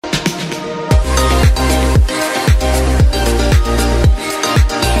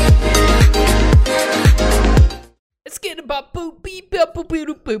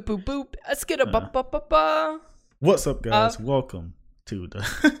boop boop boop. Let's get a ba ba ba ba. What's up, guys? Welcome to the.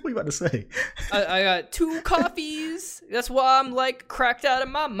 What are you about to say? I got 2 coffees. That's why I'm like cracked out of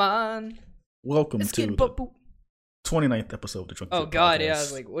my mind. Welcome Let's to get the 29th episode of the Drunk Oh Shit god, Podcast. yeah. I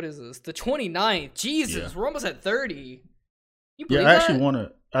was like, what is this? The 29th. Jesus, we're almost at 30. You Yeah, believe I actually that? want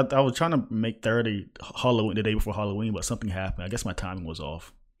to. I was trying to make 30 Halloween the day before Halloween, but something happened. I guess my timing was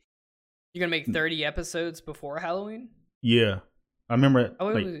off. You're gonna make 30 episodes before Halloween? Yeah, I remember Oh,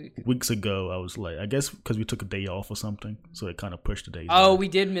 like weeks ago. I was like, I guess because we took a day off or something, so it kind of pushed the days. Oh, back. we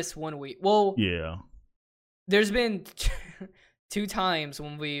did miss 1 week. Well, Yeah. there's been 2 times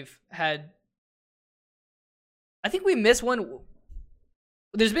when we've had. I think we missed one.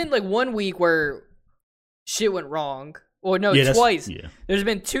 There's been like 1 week where shit went wrong. Or no, Yeah, twice. Yeah. There's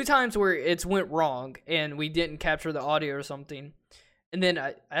been 2 times where it's went wrong and we didn't capture the audio or something. And then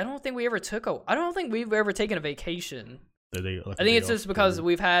I don't think we ever took a. I don't think we've ever taken a vacation. Like I think it's just because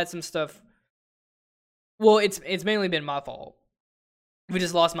we've had some stuff. Well, it's mainly been my fault. We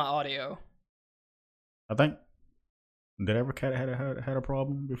just lost my audio. I think. Did ever cat had a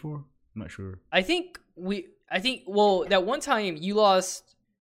problem before? I'm not sure. I think well, that one time you lost.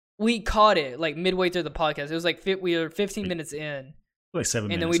 We caught it like midway through the podcast. It was like we were 15 minutes in, Like 7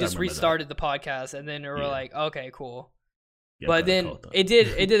 minutes. and then we I just remember restarted the podcast, and then we were Yeah. like, okay, cool. that. Yeah, But I then caught that. it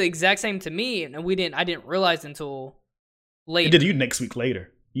did the exact same to me, and I didn't realize until later. It did you next week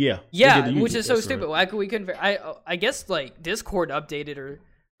later. Yeah. it Yeah, did you. which is so That's stupid. right. We couldn't. I guess like Discord updated or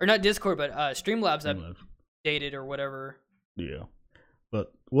not Discord, but Streamlabs updated or whatever. Yeah.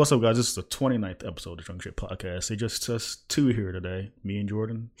 But what's up, guys? This is the 29th episode of the Drunk Shit Podcast. It's just us 2 here today, me and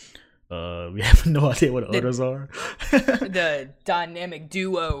Jordan. We have no idea what the others are. The dynamic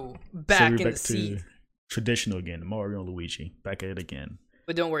duo back we're in the seat. traditional again, Mario and Luigi back at it again.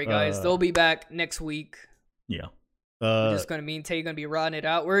 But don't worry, guys. They'll be back next week. Yeah. We're just gonna me and Tay gonna be riding it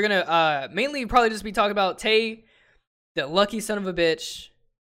out. We're gonna mainly probably just be talking about Tay, the lucky son of a bitch.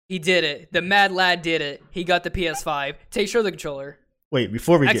 He did it. The mad lad did it. He got the PS5. Tay, show the controller. Wait,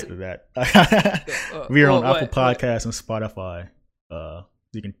 before we get to that, we are on Apple Podcasts and Spotify.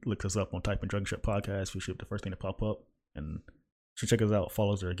 You can look us up on type in Drunk Shit Podcast. We should the first thing to pop up, and should check us out.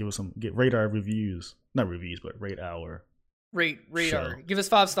 Follow us there. Give us rate our reviews, not reviews, but rate our rate show. our. Give us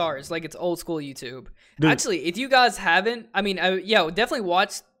 5 stars, like it's old school YouTube. Dude. Actually, if you guys haven't, I mean, definitely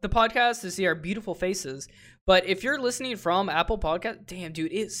watch the podcast to see our beautiful faces. But if you're listening from Apple Podcast, damn,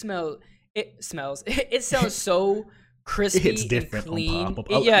 dude, it sounds so crispy hits and different on clean. pop-up.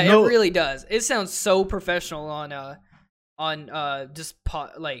 It No. really does. It sounds so professional on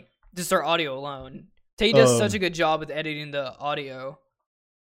just our audio alone. Tay does such a good job with editing the audio.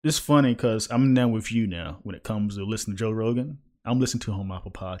 It's funny because I'm now with you now when it comes to listening to Joe Rogan. I'm listening to him on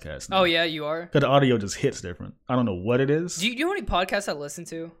Apple Podcasts now. Oh yeah, you are. Because the audio just hits different. I don't know what it is. Do you know how many podcasts I listen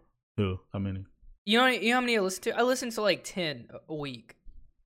to? Who? How many? You know how many I listen to? I listen to like 10 a week.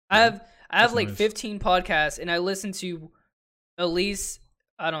 I have That's like nice. 15 podcasts, and I listen to at least,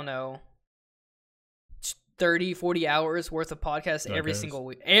 I don't know, 30, 40 hours worth of podcasts every Podcasts. single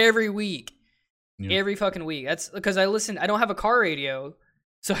week. Every week. Yeah. Every fucking week. That's because I don't have a car radio,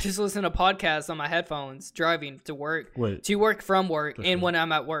 so I just listen to podcasts on my headphones driving to work, from work, For and sure. when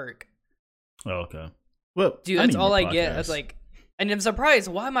I'm at work. Oh, okay. Well, Dude, I that's need all more I get. podcasts. That's like, and I'm surprised.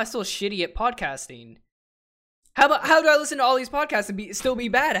 Why am I still shitty at podcasting? How do I listen to all these podcasts and still be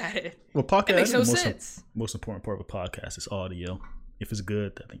bad at it? Well, podcast It makes no is the sense. most important part of a podcast is audio. If it's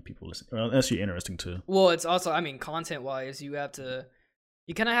good, I think people listen. Well, unless you're interesting too. Well, it's also, I mean, content wise, you kind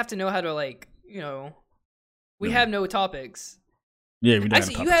of have to know how to, like, we Yeah. have no topics. Yeah, we don't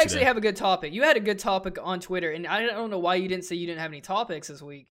Actually, have you topics actually today. have a good topic. You had a good topic on Twitter, and I don't know why you didn't say you didn't have any topics this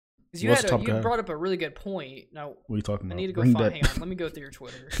week. Because What's the topic I you have? brought up a really good point. Now, What are you talking I about? need to go Bring find. that- Hang on, let me go through your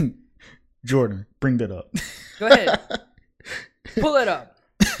Twitter. Jordan, bring that up. Go ahead, pull it up.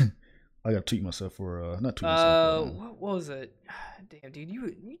 I gotta tweet myself for not tweet myself. What was it? Damn, dude,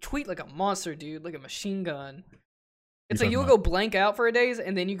 you tweet like a monster, dude, like a machine gun. It's like talking you'll about? go blank out for a days,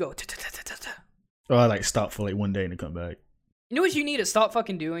 and then you go. Ta-ta-ta-ta-ta. Oh, I like stop for like one day and then come back. You know what you need to stop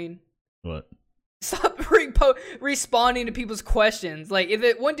fucking doing? What? Stop responding to people's questions. Like,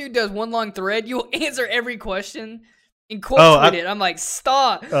 if one dude does one long thread, you'll answer every question and quote tweet it. I'm like,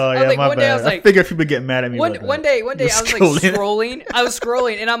 stop. Oh I was yeah, like, my one bad. day I was like, figured people get mad at me. one day You're I was like scrolling. I was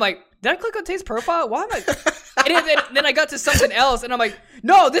scrolling, and I'm like, did I click on Tay's profile? Why am I? And then I got to something else, and I'm like,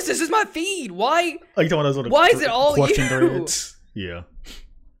 no, this is just my feed. Why? Like those little Why is it all question you? threads? Yeah.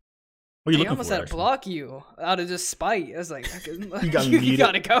 What are you I looking almost for? had to actually? block you out of just spite. I was like, You got you muted.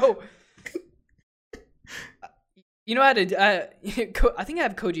 gotta go. You know how to? I think I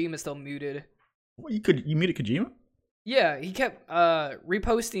have Kojima still muted. What, you muted Kojima? Yeah, he kept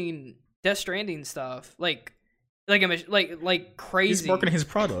reposting Death Stranding stuff, like crazy. He's marketing his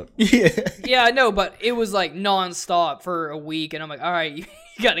product. Yeah. Yeah, I know, but it was like nonstop for a week, and I'm like, all right, you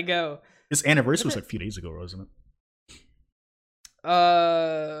gotta go. His anniversary was like a few days ago, wasn't it?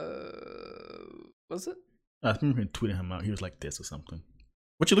 Was it? I remember tweeting him out. He was like this or something.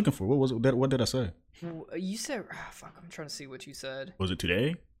 What you looking for? What was it? What did I say? You said, fuck, I'm trying to see what you said. Was it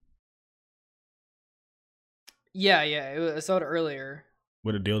today? Yeah, I saw it earlier.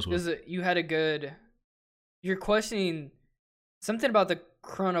 What it deals with? You had a good. You're questioning something about the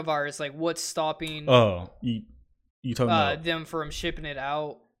coronavirus, like what's stopping. Oh, you talking about them from shipping it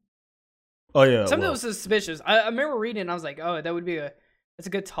out? Oh yeah, something was suspicious. I remember reading, and I was like, oh, that would be that's a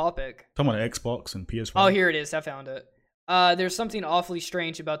good topic. Talking about Xbox and PS5. Oh, here it is. I found it. There's something awfully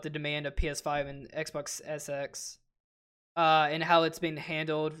strange about the demand of PS5 and Xbox SX, and how it's been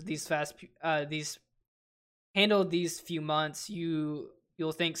handled these few months.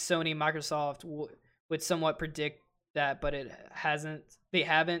 You'll think Sony and Microsoft would somewhat predict that, but it hasn't. They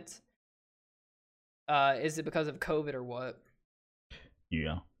haven't. Is it because of COVID or what?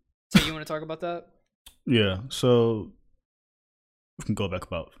 Yeah. So you want to talk about that? Yeah. So we can go back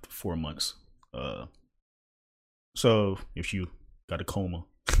about 4 months. So if you got a coma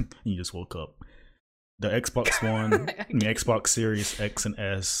and you just woke up, the Xbox One, the Xbox Series X and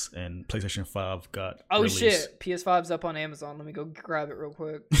S, and PlayStation 5 got released. Shit, PS5's up on Amazon. Let me go grab it real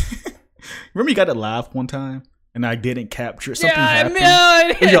quick. Remember you got to laugh one time and I didn't capture it. Something happened.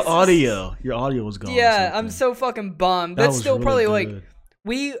 Man, your audio was gone. Yeah, I'm so fucking bummed. That's still really probably good. Like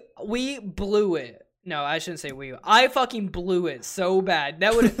we blew it. No, I shouldn't say we. I fucking blew it so bad.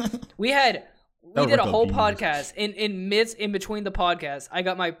 That would we did a whole podcast in between the podcast. I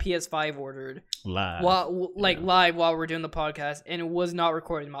got my PS5 ordered live while we're doing the podcast, and it was not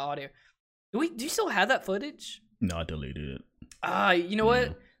recording my audio. Do you still have that footage? No, I deleted it. You know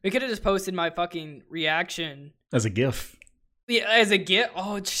what? We could have just posted my fucking reaction as a GIF. Yeah, as a GIF.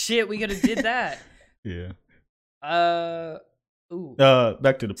 Oh shit, we could have did that. Yeah. Ooh.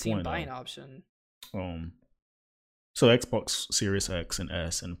 Back to the point. Buying option. So Xbox Series X and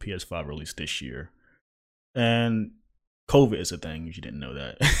S and PS5 released this year, and COVID is a thing. If you didn't know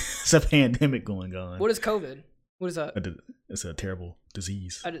that, it's a pandemic going on. What is COVID? What is that? It's a terrible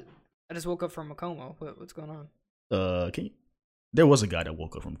disease. I just woke up from a coma. What's going on? There was a guy that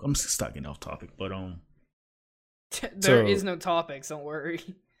woke up from. I'm just getting off topic, but there is no topics. Don't worry.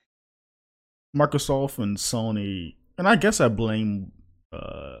 Microsoft and Sony, and I guess I blame.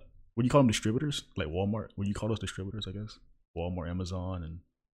 Would you call them distributors? Like Walmart? Would you call those distributors, I guess? Walmart, Amazon, and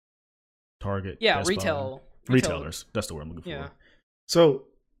Target. Yeah, retailers. That's the word I'm looking for. So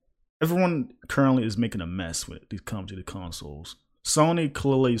everyone currently is making a mess when it comes to the consoles. Sony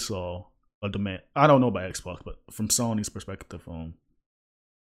clearly saw a demand. I don't know about Xbox, but from Sony's perspective,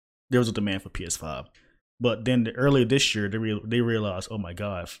 there was a demand for PS5. But then earlier this year, they realized, oh my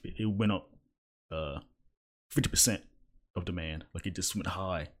god, it went up 50% of demand. Like it just went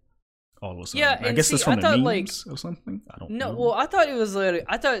high. All of a sudden. Yeah, I guess it's from the memes or something. I don't know. Well, I thought it was literally.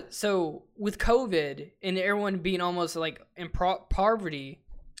 I thought so with COVID and everyone being almost like in poverty.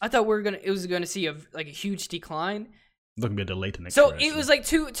 I thought it was gonna see a huge decline. Looking at the late next. So it was like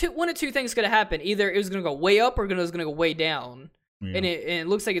one of two things could have happened. Either it was gonna go way up or it was gonna go way down. Yeah. And it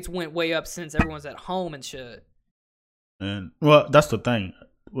looks like it's went way up since everyone's at home and shit. And well, that's the thing.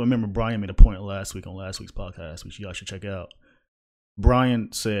 Remember, Brian made a point last week on last week's podcast, which y'all should check out.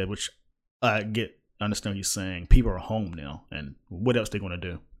 Brian said, which I understand what you're saying. People are home now, and what else they gonna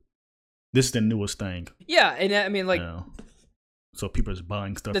do? This is the newest thing. Yeah, and I mean, so people are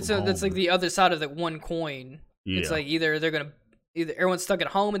buying stuff. That's like the other side of the one coin. Yeah. It's like either everyone's stuck at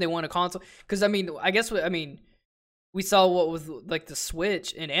home and they want a console. Because I mean, we saw what was like the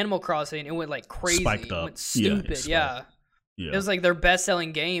Switch and Animal Crossing. It went like crazy. Spiked up. It went stupid. Yeah. It was like their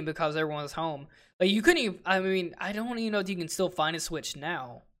best-selling game because everyone was home. Like you couldn't even. I mean, I don't even know if you can still find a Switch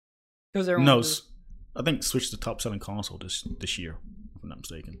now. I think Switch is the top-selling console this year, if I'm not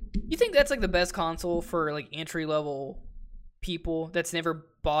mistaken. You think that's like the best console for like entry-level people that's never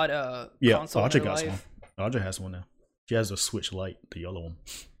bought a console? Audra got one. Audra has one now. She has a Switch Lite, the yellow one.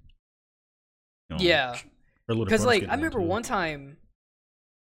 Yeah, because I remember one time,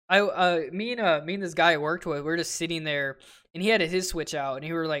 me and this guy I worked with, we were just sitting there, and he had his Switch out, and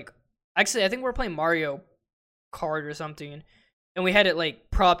he were like, actually, I think we were playing Mario Kart or something. And we had it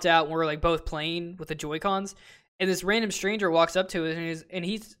like propped out, and we were like both playing with the Joy-Cons. And this random stranger walks up to us, and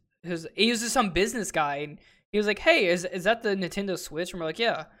he was just some business guy, and he was like, "Hey, is that the Nintendo Switch?" And we're like,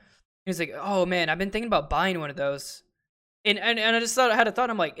 "Yeah." He was like, "Oh man, I've been thinking about buying one of those." And I just had a thought.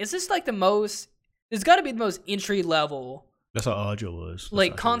 I'm like, is this like the most it's got to be the most entry level. That's how Audio was.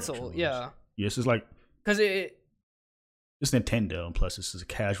 Like console, yeah. Yes, it's like because it's Nintendo, and plus this is a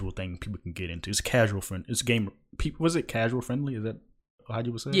casual thing people can get into. It's casual friend. It's game. Was it casual friendly? Is that how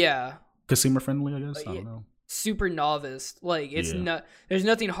you would say? Yeah. Consumer friendly, I guess. I don't know. Super novice. Like it's not. There's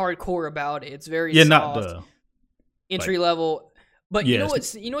nothing hardcore about it. It's very soft, not the entry level. But you know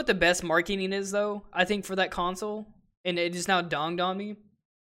what the best marketing is though? I think for that console, and it just now dawned on me.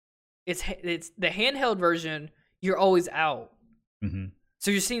 It's the handheld version. You're always out, so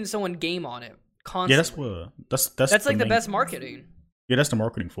you're seeing someone game on it constantly. Yeah, that's like the best marketing. Yeah, that's the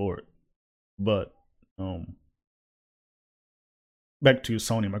marketing for it. But back to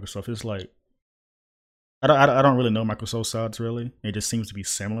Sony and Microsoft, it's like I don't really know Microsoft sides really. It just seems to be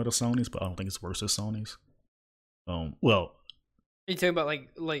similar to Sony's, but I don't think it's worse than Sony's. Well, are you talking about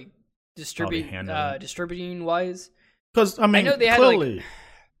like distributing wise? Because I mean, I know they clearly had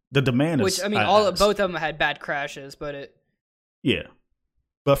the demand is. Which I mean, both of them had bad crashes, but it. Yeah,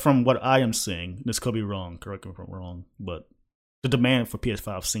 but from what I am seeing, this could be wrong. Correct me if I'm wrong, but the demand for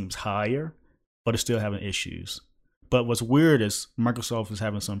PS5 seems higher, but it's still having issues. But what's weird is Microsoft is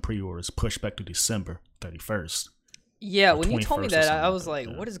having some pre-orders pushed back to December 31st. Yeah, when you told me that, I was like,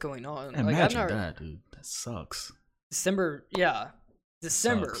 "What is going on?" Like, imagine that, dude. That sucks. December.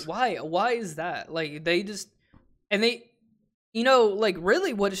 Sucks. Why is that? Like they just and they, like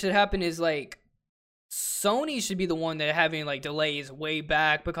really, what should happen is like Sony should be the one that having like delays way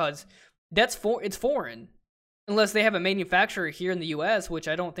back because it's foreign, unless they have a manufacturer here in the U.S., which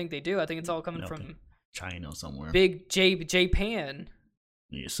I don't think they do. I think it's all coming from China somewhere. Big Japan.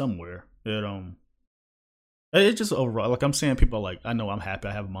 Yeah, somewhere. It's just overall, like I'm saying, people are like, I know I'm happy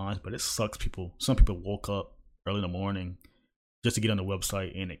I have mine, but it sucks. Some people woke up early in the morning just to get on the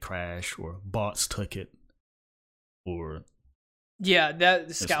website and it crashed, or bots took it, or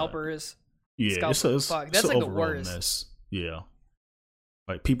that scalpers. It's like the worst. Mess. Yeah,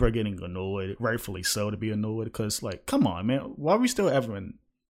 like people are getting annoyed, rightfully so, to be annoyed because, like, come on, man, why are we still having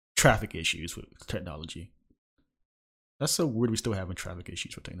traffic issues with technology? That's so weird. We still having traffic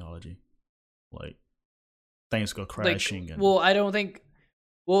issues with technology, like things go crashing. I don't think.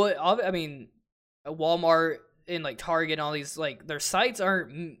 Well, I mean, Walmart and like Target and all these, like, their sites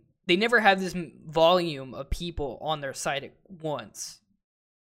aren't. They never have this volume of people on their site at once.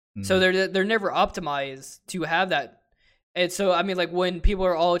 So they're never optimized to have that. And so I mean, like, when people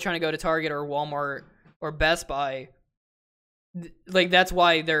are all trying to go to Target or Walmart or Best Buy, like that's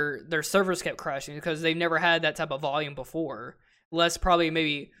why their servers kept crashing, because they've never had that type of volume before. Less probably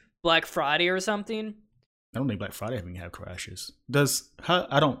maybe Black Friday or something. I don't think Black Friday even have crashes. How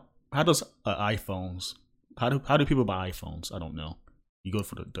does iPhones? How do people buy iPhones? I don't know. You go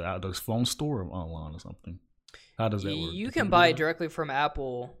for the phone store or online or something. How does that work? You can buy it directly from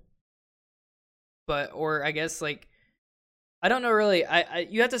Apple, or I guess, like, I don't know really.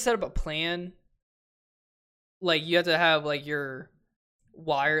 You have to set up a plan. Like, you have to have like your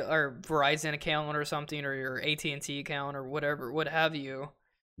Wire or Verizon account or something, or your AT&T account or whatever, what have you,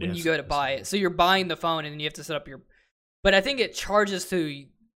 when you go to buy it. So you're buying the phone and then you have to set up your. But I think it charges to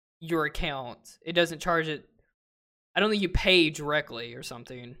your account. It doesn't charge it. I don't think you pay directly or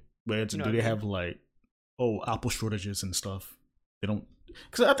something. But do they have like Apple shortages and stuff? They don't,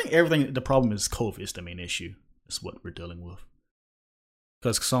 because I think everything. The problem is COVID is the main issue. That's what we're dealing with.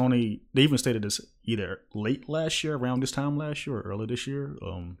 Because Sony, they even stated this either late last year, around this time last year, or early this year.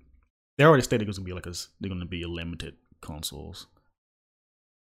 They already stated it was gonna be they're gonna be limited consoles.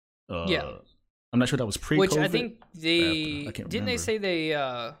 I'm not sure that was pre-COVID. Which I think they say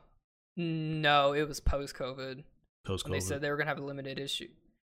they. No, it was post-COVID. Post-COVID. They said they were gonna have a limited issue.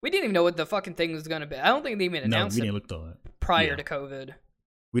 We didn't even know what the fucking thing was gonna be. I don't think they even announced it prior to COVID.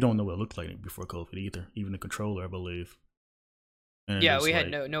 We don't know what it looked like before COVID either. Even the controller, I believe. And we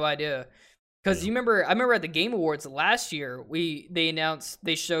had no idea. Because you remember, I remember at the Game Awards last year,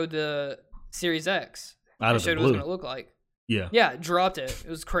 they showed the Series X. They showed what it was gonna look like. Yeah. Yeah, dropped it. It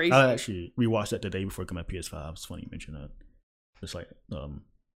was crazy. I actually rewatched that the day before it came out PS5. It's funny you mention that. It's like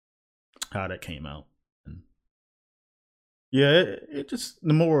how that came out. And it just,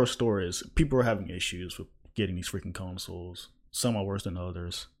 the moral story is people are having issues with getting these freaking consoles. Some are worse than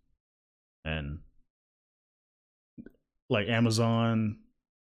others. And like Amazon,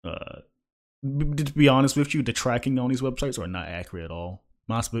 to be honest with you, the tracking on these websites are not accurate at all.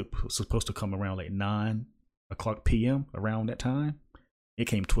 Mine's supposed to come around like 9 o'clock p.m. around that time. It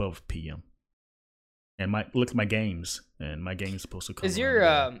came 12 p.m. And look at my games, and my game is supposed to come. Is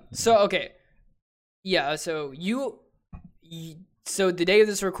your so okay? Yeah, so so the day of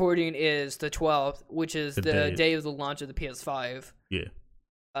this recording is the 12th, which is the day of the launch of the PS5. Yeah.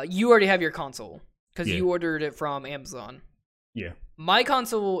 You already have your console. because you ordered it from Amazon. Yeah. My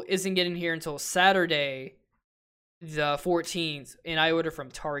console isn't getting here until Saturday, the 14th, and I ordered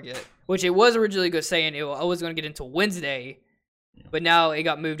from Target, which it was originally saying I was going to get until Wednesday, but now it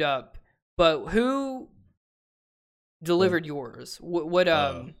got moved up. But who delivered yours? What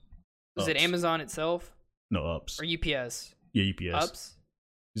was it Amazon itself? No, Ups. Or UPS? Yeah, UPS. Ups?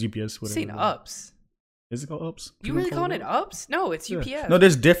 Is UPS whatever? Seen Ups. Is it called Ups? You really calling it Ups? No, it's UPS. No,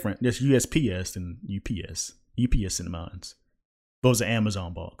 there's different. There's USPS and UPS. UPS in the mountains. Those are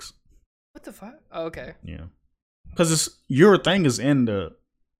Amazon box. What the fuck? Oh, okay. Yeah. Because your thing is in the...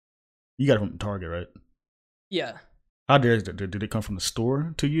 You got it from Target, right? Yeah. How did it come from the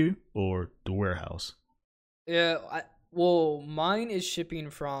store to you or the warehouse? Yeah, well, mine is shipping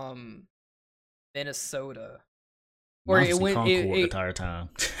from Minnesota. Mine was in Concord the entire time.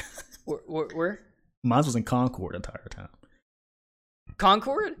 Where? Mine was in Concord the entire time.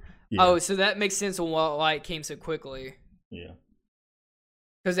 Concord? Yeah. Oh, so that makes sense on why it came so quickly. Yeah.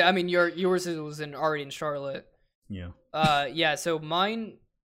 Because I mean, yours was already in Charlotte. Yeah. Yeah. So mine,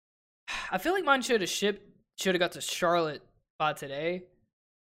 I feel like mine should have got to Charlotte by today.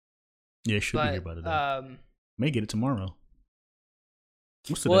 Yeah, it should be here by today. May get it tomorrow.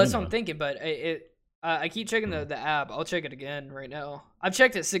 Well, that's what I'm thinking, but I keep checking the app. I'll check it again right now. I've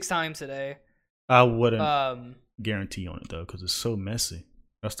checked it 6 times today. I wouldn't guarantee on it though, because it's so messy.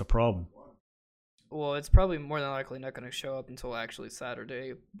 That's the problem. Well, it's probably more than likely not going to show up until actually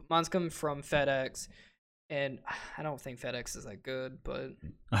Saturday. Mine's coming from FedEx, and I don't think FedEx is that good, but...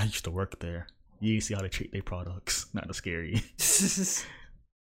 I used to work there. You see how they treat their products. Not to scare you.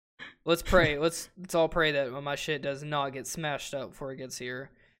 Let's pray. Let's all pray that my shit does not get smashed up before it gets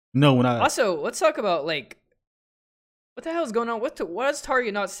here. No, Also, let's talk about, like... What the hell is going on? Why is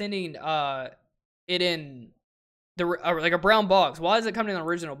Target not sending it in like a brown box? Why is it coming in the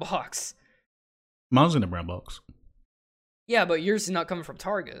original box? Mine's in the brown box. Yeah, but yours is not coming from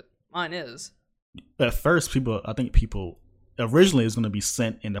Target. Mine is. At first, I think people originally is going to be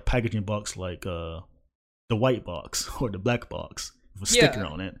sent in the packaging box like the white box or the black box with a sticker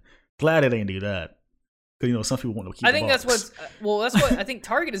on it. Glad they didn't do that, because some people want to keep. I think that's what I think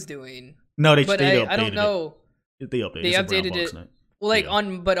Target is doing. No, they I don't know. They updated. They updated it. Well, like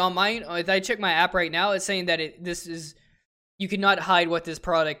on mine, if I check my app right now, it's saying that you cannot hide what this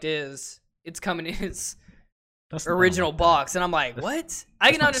product is. It's coming in its original box, and I'm like, what?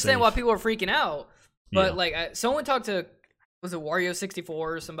 I can understand why people are freaking out, but like, someone talked to, was it Wario64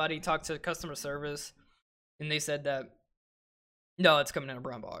 or somebody talked to customer service, and they said that no, it's coming in a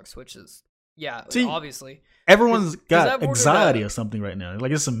brown box, which is obviously everyone's got anxiety or something right now.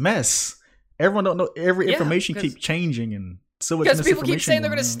 Like, it's a mess. Everyone don't know. Every information keeps changing, and so much because people keep saying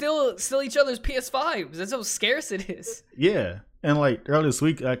they're gonna steal each other's PS5s. That's how scarce it is. Yeah, and like earlier this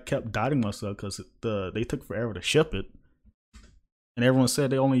week, I kept doubting myself because they took forever to ship it, and everyone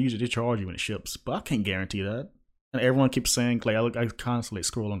said they only usually charge you when it ships. But I can't guarantee that. And everyone keeps saying, like, I constantly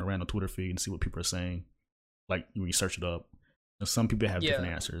scroll on the random Twitter feed and see what people are saying. Like, when you search it up, and some people have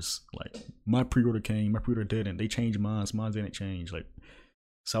different answers. Like, my pre-order came, my pre-order didn't. They changed mine didn't change. Like,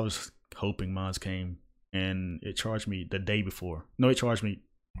 so I was hoping mine came, and it charged me the day before. No, it charged me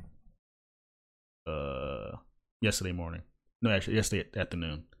yesterday morning. No, actually yesterday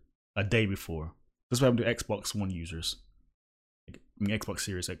afternoon, a day before. That's what happened to Xbox One users. Xbox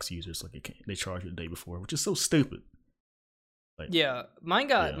Series X users, like they charge you the day before, which is so stupid. Like, yeah, mine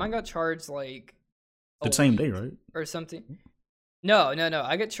got charged like the same day, right? Or something. No,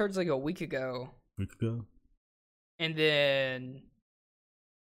 I got charged like a week ago. And then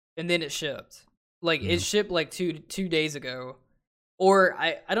it shipped. Like it shipped like two days ago, or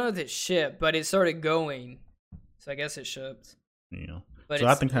I don't know if it shipped, but it started going, so I guess it shipped. Yeah, but so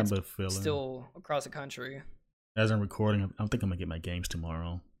I think I have a feeling still across the country. As I'm recording, I think I'm gonna get my games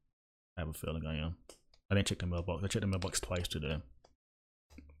tomorrow. I have a feeling I am. I didn't check the mailbox. I checked the mailbox twice today. I'm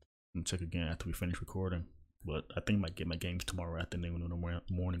gonna check again after we finish recording. But I think I might get my games tomorrow afternoon or the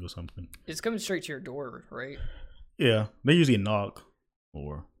morning or something. It's coming straight to your door, right? Yeah, they usually knock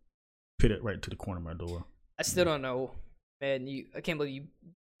or put it right to the corner of my door. I still don't know, man. I can't believe you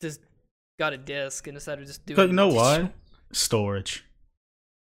just got a disc and decided to just do it. You know why? Storage.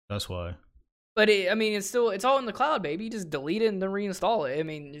 That's why. But it's all in the cloud, baby. You just delete it and then reinstall it. I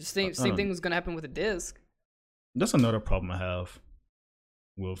mean, the same thing was gonna happen with a disc. That's another problem I have.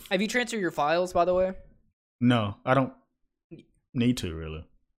 Have you transferred your files, by the way? No, I don't need to really.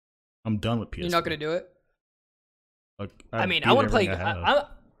 I'm done with PS4. You're not gonna do it. Like, I want to play.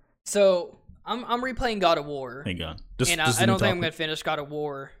 So I'm replaying God of War. Hang on. I don't think I'm gonna finish God of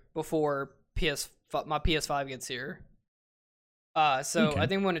War before my PS5 gets here. So I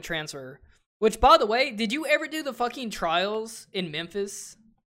think I'm gonna transfer. Which, by the way, did you ever do the fucking trials in Memphis?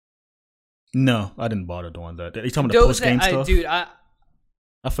 No, I didn't bother doing that. Are you talking about the post game stuff? Dude, I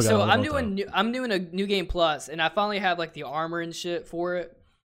forgot. So I'm doing a New Game Plus, and I finally have like the armor and shit for it.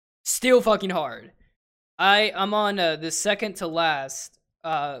 Still fucking hard. I'm on the second to last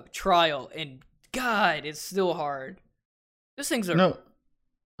trial, and God, it's still hard. Those things are. No,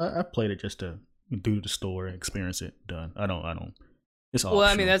 I played it just to do the story, experience it. Done. I don't. It's well,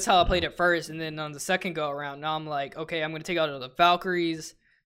 I mean, that's how I played it first, and then on the second go around, now I'm like, okay, I'm gonna take out the Valkyries.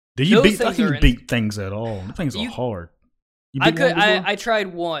 Did you beat? I think you beat things at all. The things are hard. I tried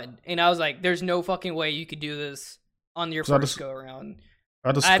one, and I was like, "There's no fucking way you could do this on your first go around.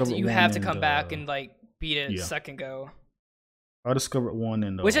 You have to come back and like beat it second go." I discovered one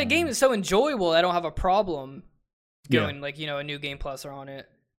in which that game is so enjoyable. I don't have a problem going like a New Game Plus on it.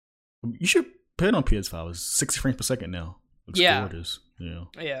 You should play it on PS5. It's 60 frames per second now. Looks gorgeous.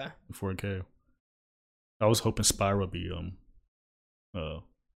 Yeah. 4K. I was hoping Spyro would be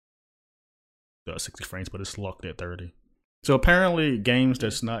 60 frames, but it's locked at 30. So apparently games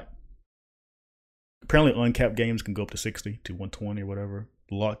that's not uncapped games can go up to 60 to 120 or whatever.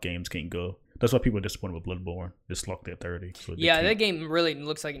 Locked games can't go. That's why people are disappointed with Bloodborne. It's locked at 30. So that game really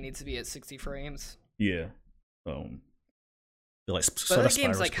looks like it needs to be at 60 frames. Yeah. But that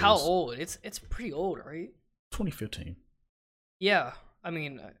game's like how old? It's pretty old, right? 2015. Yeah. I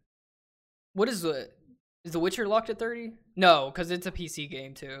mean, what is the Witcher locked at 30? No, because it's a PC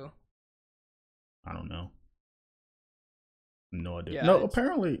game too. I don't know. No idea. Yeah, no,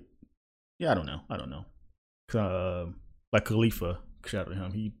 apparently. Yeah, I don't know. Like Khalifa, shout out to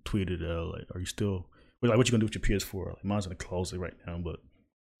him. He tweeted, like, "Are you still like what you gonna do with your PS4?" Like, mine's in the closet right now, but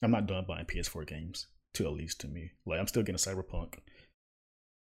I'm not done buying PS4 games. To me, like I'm still getting Cyberpunk.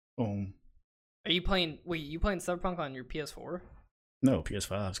 Are you playing? Wait, you playing Cyberpunk on your PS4? No,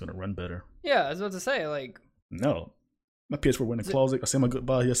 PS5 is gonna run better. Yeah, I was about to say like. No. My PS4 went in the closet. I said my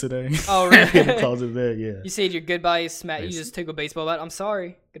goodbye yesterday. Oh, really? In the closet there, yeah. You said your goodbye, Matt. You just took a baseball bat. I'm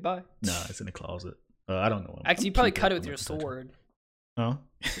sorry. Goodbye. Nah, it's in the closet. I don't know. Actually, you probably cut it with your sword. Huh?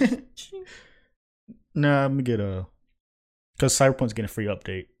 Nah, I'm gonna get because Cyberpunk's getting a free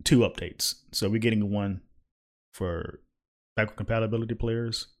update, 2 updates. So we're getting one for backward compatibility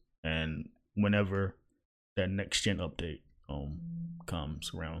players, and whenever that next gen update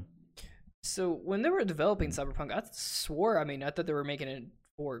comes around. So when they were developing Cyberpunk, I swore, I thought they were making it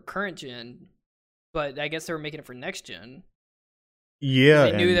for current gen, but I guess they were making it for next gen. Yeah,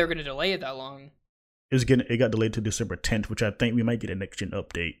 they knew they were going to delay it that long. It got delayed to December 10th, which I think we might get a next gen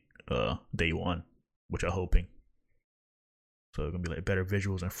update day one, which I'm hoping. So it's gonna be like better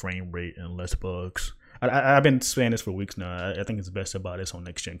visuals and frame rate and less bugs. I've been saying this for weeks now. I think it's best to buy this on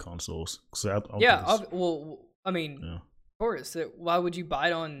next gen consoles. Of course. Why would you buy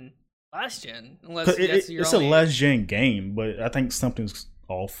it on last gen? Unless it's a last gen game, but I think something's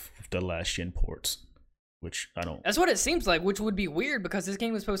off with the last gen ports, which I don't. That's what it seems like, which would be weird because this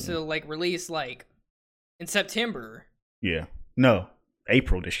game was supposed to like release like in September. Yeah, no,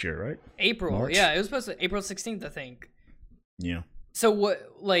 April this year, right? April, March? Yeah, it was supposed to April 16th, I think. Yeah. So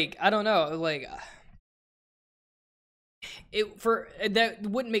what? Like I don't know. Like that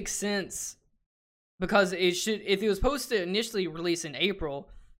wouldn't make sense because it should. If it was supposed to initially release in April,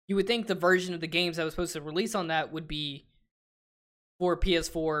 you would think the version of the games that was supposed to release on that would be for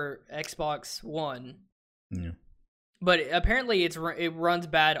PS4, Xbox One. Yeah. But apparently, it runs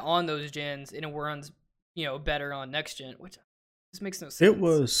bad on those gens, and it runs better on next gen, which just makes no sense. It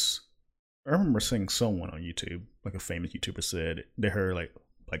was. I remember seeing someone on YouTube, like a famous YouTuber, said they heard like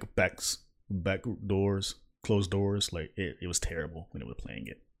back doors, closed doors. Like it was terrible when they were playing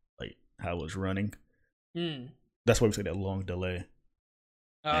it. Like how it was running. That's why we say that long delay.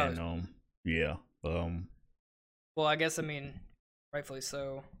 And yeah. Well, I guess rightfully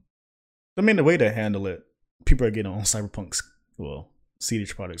so. The way they handle it, people are getting on Cyberpunk's CD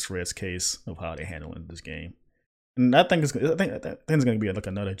Projekt's Red's case of how they handle this game. And I think it's going to be like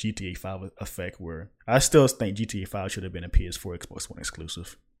another GTA 5 effect where I still think GTA 5 should have been a PS4, Xbox One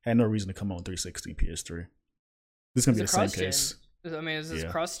exclusive. Had no reason to come on 360, PS3. This is going to be the same case. It's this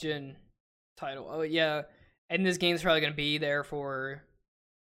cross-gen title. Oh, yeah. And this game's probably going to be there for...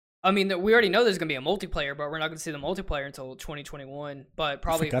 we already know there's going to be a multiplayer, but we're not going to see the multiplayer until 2021. But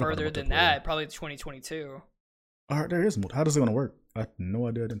probably further than that, probably 2022. There is. How does it going to work? I have no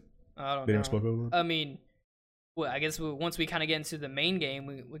idea. I don't know. Spoke over. Well, I guess once we kind of get into the main game,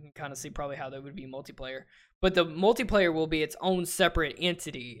 we can kind of see probably how that would be multiplayer. But the multiplayer will be its own separate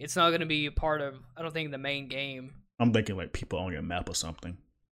entity. It's not going to be part of, I don't think, the main game. I'm thinking like people on your map or something.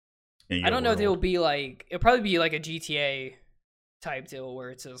 I don't know if it'll be like, it'll probably be like a GTA type deal where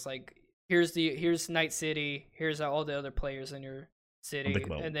it's just like here's Night City, here's all the other players in your city,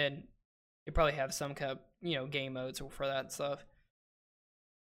 and then you probably have some kind of game modes for that stuff.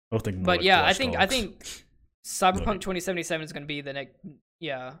 But yeah, I think Cyberpunk 2077 is going to be the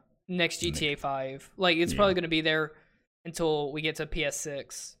next GTA 5. Like it's probably going to be there until we get to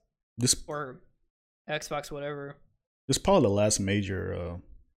PS6 or Xbox, whatever. This is probably the last major,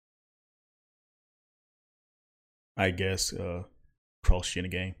 I guess, cross-gen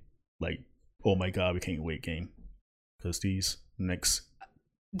game. Like, oh my god, we can't wait game. Because these next...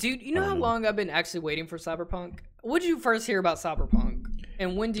 Dude, you know how long I've been actually waiting for Cyberpunk? When did you first hear about Cyberpunk?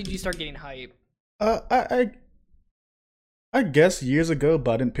 And when did you start getting hype? I guess years ago,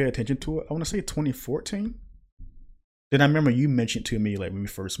 but I didn't pay attention to it. I want to say 2014. Then I remember you mentioned to me, like, when we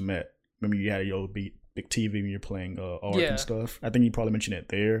first met. Remember you had your big TV when you're playing Ark and stuff. I think you probably mentioned it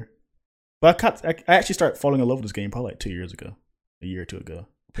there. But I actually started falling in love with this game probably like 2 years ago. A year or two ago.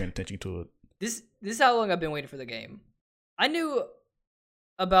 Paying attention to it. This is how long I've been waiting for the game. I knew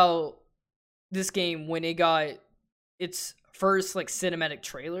about this game when it got its first like cinematic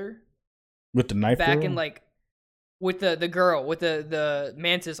trailer. With the knife back girl? in like with the girl with the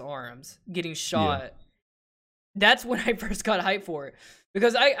mantis arms getting shot. Yeah. That's when I first got hyped for it.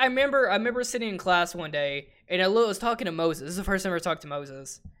 Because I remember sitting in class one day and I was talking to Moses. This is the first time I ever talked to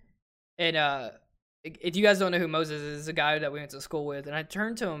Moses. And if you guys don't know who Moses is, a guy that we went to school with, and I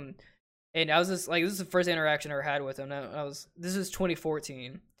turned to him and I was just like, this is the first interaction I ever had with him. This is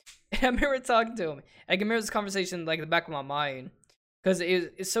 2014. And I remember talking to him. I can remember this conversation like in the back of my mind. Because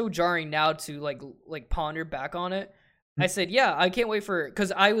it's so jarring now to like ponder back on it. I said, yeah, I can't wait for it.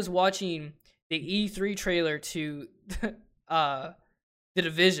 Because I was watching the E3 trailer to The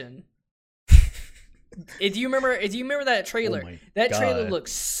Division. If you remember that trailer, trailer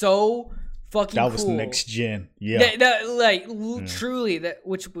looks so fucking cool. That was next gen. Yeah. Truly,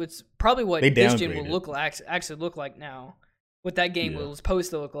 which was probably what this gen will actually look like now. What that game was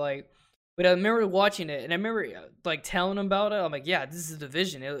supposed to look like. But I remember watching it, and I remember like telling him about it. I'm like, yeah, this is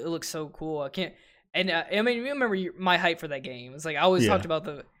Division. It looks so cool. I can't. And I mean, you remember my hype for that game. It's like I always talked about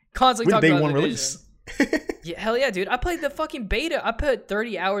constantly talking about the Division. Yeah, hell yeah, dude. I played the fucking beta. I put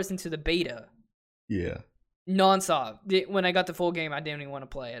 30 hours into the beta. Yeah. Nonstop. When I got the full game, I didn't even want to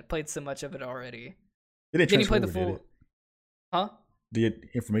play it. I played so much of it already. Didn't you play the full? Huh? Did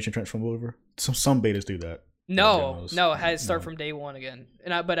information transfer over? Some betas do that. No, I had to start from day one again.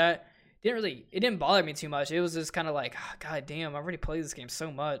 But I it didn't bother me too much. It was just kind of like, oh, god damn, I already played this game so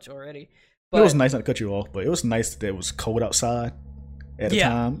much already. But it was nice not to cut you off, but it was nice that it was cold outside at the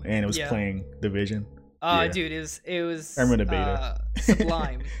time and it was playing Division. Dude, it was I remember the beta.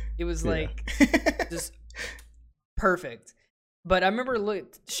 Sublime. It was like just perfect. But I remember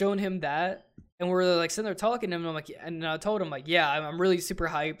showing him that, and we were like sitting there talking to him, and I'm like, and I told him like, yeah, I'm really super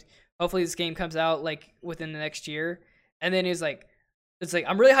hyped. Hopefully this game comes out like within the next year. And then he's like, it's like,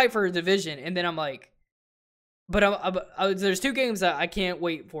 I'm really hyped for Division. And then I'm like, but there's two games that I can't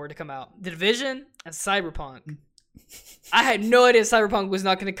wait for to come out. The Division and Cyberpunk. I had no idea Cyberpunk was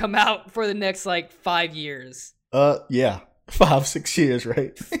not going to come out for the next like 5 years. Yeah. 5-6 years,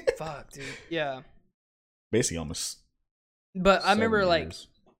 right? Fuck, dude. Yeah. Basically almost. But I remember years.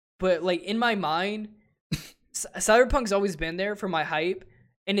 But in my mind, Cyberpunk's always been there for my hype.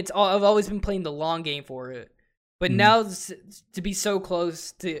 And I've always been playing the long game for it. But now to be so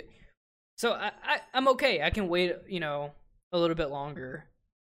close to... So I'm okay. I can wait, a little bit longer.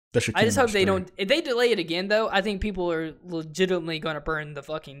 I just hope they don't... If they delay it again, though, I think people are legitimately going to burn the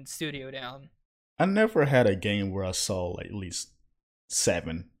fucking studio down. I never had a game where I saw at least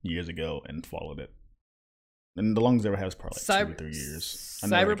 7 years ago and followed it. And the longest I ever had was probably 2 or 3 years.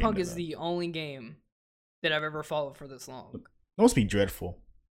 Cyberpunk is the only game that I've ever followed for this long. It must be dreadful.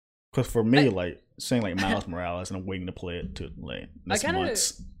 Because for me, saying Miles Morales and I'm waiting to play it to next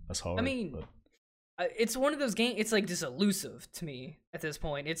months, that's hard. I mean, it's one of those games. It's like just elusive to me at this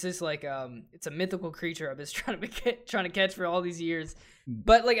point. It's just like it's a mythical creature I've been trying to catch for all these years.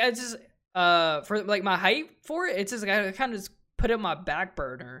 But I just for my hype for it, it's just like I kind of just put it on my back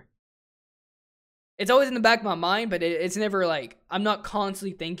burner. It's always in the back of my mind, but it's never I'm not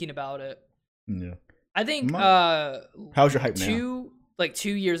constantly thinking about it. Yeah, I think how's your hype now?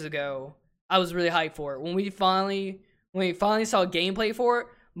 2 years ago, I was really hyped for it. When we finally saw gameplay for it,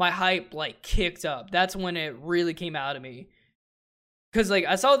 my hype kicked up. That's when it really came out of me. Cause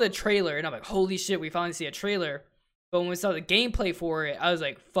I saw the trailer and I'm like, holy shit, we finally see a trailer. But when we saw the gameplay for it, I was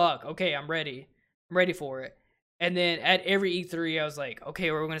like, fuck, okay, I'm ready. I'm ready for it. And then at every E3, I was like,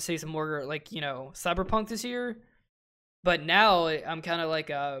 okay, we're gonna see some more Cyberpunk this year. But now I'm kind of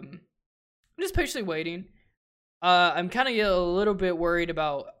I'm just patiently waiting. I'm kind of a little bit worried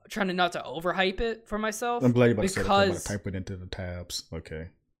about trying to not to overhype it for myself. I'm glad you're about to say that. I'm about to type it into the tabs. Okay,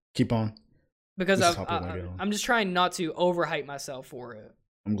 keep on. Because I'm just trying not to overhype myself for it.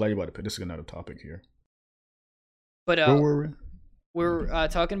 I'm glad you're about to put this is another topic here. But we're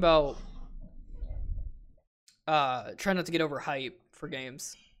talking about trying not to get overhyped for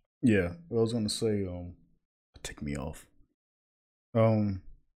games. Yeah, I was gonna say take me off.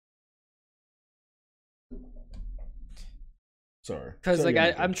 Sorry. Because like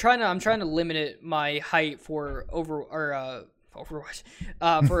I'm trying to limit my hype for Overwatch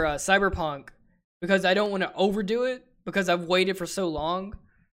for Cyberpunk, because I don't want to overdo it because I've waited for so long.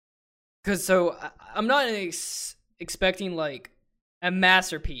 Because I'm not expecting like a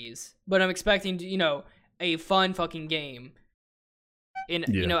masterpiece, but I'm expecting a fun fucking game.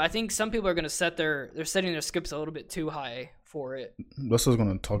 And I think some people are gonna they're setting their skips a little bit too high for it. That's what I was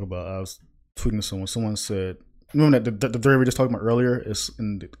gonna talk about. I was tweeting to someone. Someone said, remember that the theory we just talked about earlier is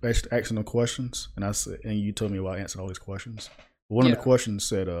in asking the questions, and I said, and you told me why I answered all these questions. One of the questions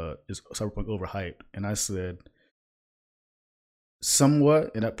said, "Is Cyberpunk overhyped?" And I said,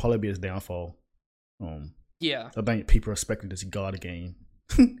 "Somewhat," and that'd probably be its downfall. Yeah, I think people are expecting this God game,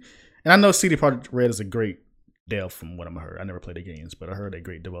 and I know CD Projekt Red is a great dev from what I've heard. I never played the games, but I heard they're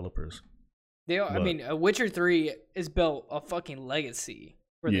great developers. They are. I mean, Witcher 3 is built a fucking legacy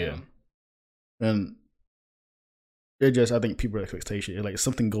for them. And it just, I think people's expectation, like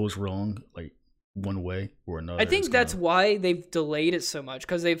something goes wrong, like one way or another. I think that's why they've delayed it so much,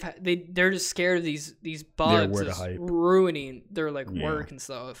 because they're just scared of these bugs ruining their work and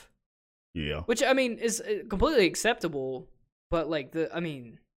stuff. Yeah, which I mean is completely acceptable, but I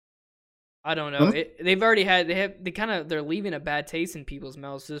don't know. They're leaving a bad taste in people's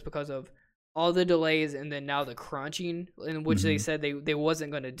mouths just because of all the delays and then now the crunching, in which they said they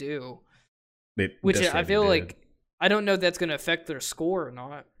wasn't going to do. Which I feel like, I don't know if that's going to affect their score or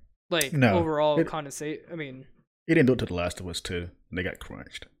not. Overall condensate. I mean, it didn't do it to The Last of Us 2. They got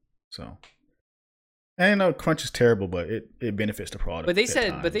crunched. So, and crunch is terrible, but it benefits the product. But they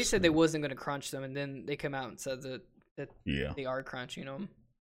said they wasn't going to crunch them, and then they come out and said that they are crunching them.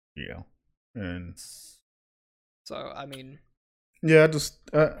 Yeah, and so I mean, yeah, I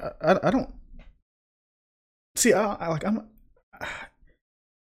don't see. I like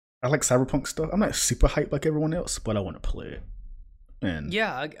Cyberpunk stuff. I'm not super hyped like everyone else, but I want to play it. And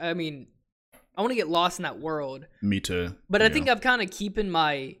yeah, I mean, I want to get lost in that world. Me too. But I think I'm kind of keeping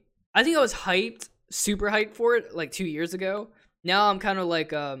I think I was super hyped for it 2 years ago. Now I'm kind of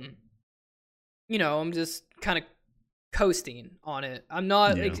I'm just kind of coasting on it. I'm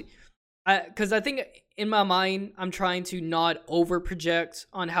not because I think in my mind I'm trying to not over project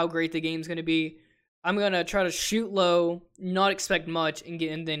on how great the game's going to be. I'm going to try to shoot low, not expect much,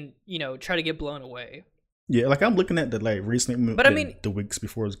 and then try to get blown away. Yeah, I'm looking at the recent, but I mean, the weeks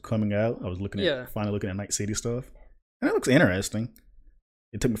before it was coming out, I was finally looking at Night City stuff, and it looks interesting.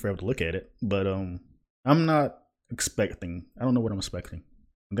 It took me forever to look at it, but I'm not expecting. I don't know what I'm expecting.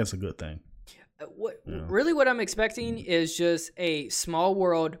 And that's a good thing. What I'm expecting is just a small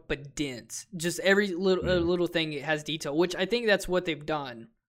world but dense. Just every little thing has detail, which I think that's what they've done.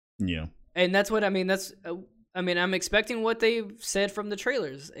 Yeah, and that's what I mean. I'm expecting what they've said from the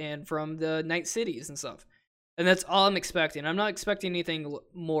trailers and from the Night Cities and stuff. And that's all I'm expecting. I'm not expecting anything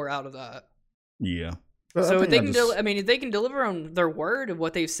more out of that. Yeah. So if they can deliver on their word of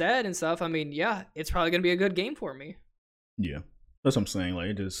what they've said and stuff, it's probably going to be a good game for me. Yeah. That's what I'm saying.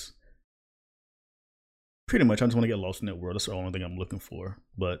 It just pretty much I just want to get lost in that world. That's the only thing I'm looking for.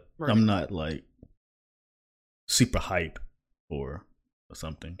 But I'm not super hype or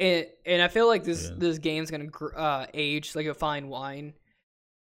something. And I feel like this game's going to age like a fine wine.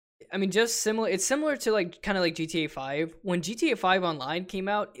 I mean, it's similar to kind of like GTA 5. When GTA 5 Online came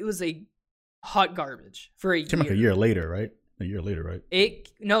out, it was a hot garbage for a year. It came a year later, right?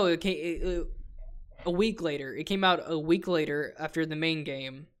 It came a week later. It came out a week later after the main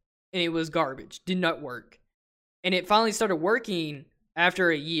game, and it was garbage. Did not work. And it finally started working after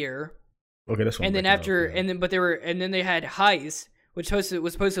a year. Okay, that's what and then they had Heist, which was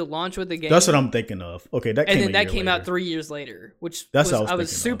supposed to launch with the game. That's what I'm thinking of. Okay, that came out 3 years later, which I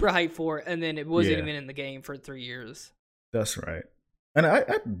was super hyped for, and then it wasn't even in the game for 3 years. That's right. And I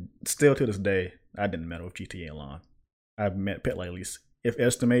still to this day, I didn't meddle with GTA Online. I've put at least, if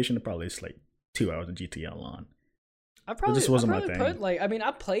estimation, probably it's 2 hours of GTA Online. I probably my thing.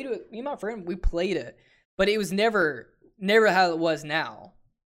 I played it. Me and my friend, we played it, but it was never how it was now.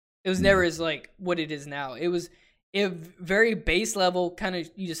 It was never as what it is now. It was very base level, kind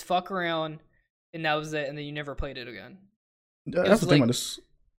of, you just fuck around, and that was it, and then you never played it again. I have to think about this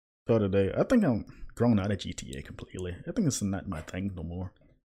the other day. I think grown out of GTA completely. I think it's not my thing no more.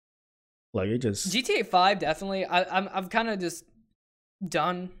 Like it just GTA 5 definitely. I'm kind of just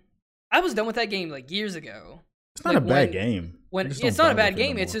done. I was done with that game like years ago. It's not a bad game. It's not a bad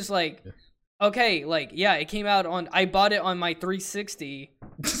game. It's just like okay, like yeah, it came out on. I bought it on my 360.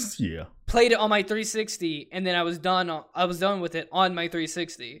 Yeah. Played it on my 360, and then I was done. I was done with it on my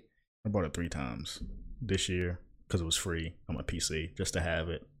 360. I bought it 3 times this year because it was free on my PC just to have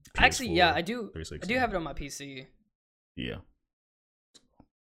it. PS4, actually, yeah, I do. I do have it on my PC. Yeah.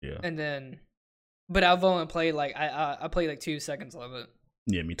 Yeah. And then, but I've only played like I played like 2 seconds of it.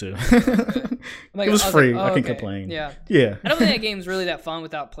 Yeah, me too. Like, it was free. Like, oh, I can't complain. Yeah. Yeah. I don't think that game's really that fun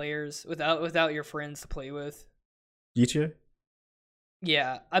without players, without your friends to play with. GTA?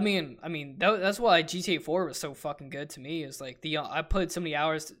 Yeah, I mean that's why GTA 4 was so fucking good to me. Is like I put so many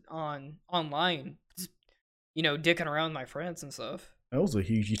hours online, just, dicking around with my friends and stuff. I was a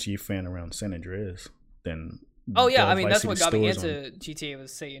huge GTA fan around San Andreas. Then oh yeah, I mean that's what got me into GTA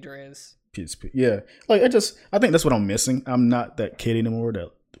was San Andreas. PSP. Yeah, like I think that's what I'm missing. I'm not that kid anymore.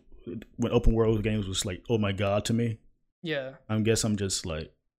 That when open world games was like, oh my god to me. Yeah, I guess I'm just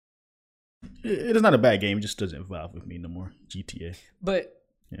like. It is not a bad game. It just doesn't vibe with me no more. GTA. But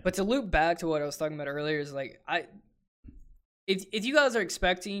to loop back to what I was talking about earlier is like if you guys are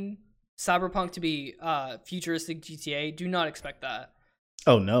expecting Cyberpunk to be futuristic GTA, do not expect that.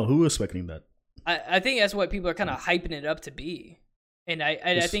 Oh no, who was expecting that? I think that's what people are kind of hyping it up to be, and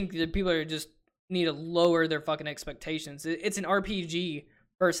I think that people are just need to lower their fucking expectations. It's an RPG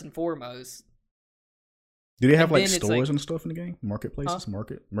first and foremost. Do they have like stores and stuff in the game? Marketplaces,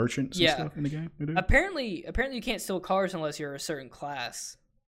 merchants and stuff in the game? Apparently you can't steal cars unless you're a certain class.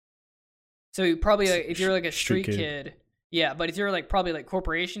 So you probably if you're like a street kid, yeah. But if you're like probably like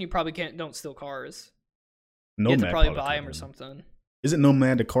corporation, you probably don't steal cars. Nomad, you have to probably buy them or something. Isn't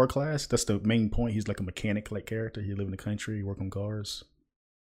Nomad the car class? That's the main point. He's like a mechanic like character. He live in the country, work on cars.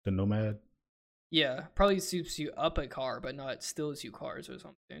 The Nomad. Yeah, probably soups you up a car, but not steals you cars or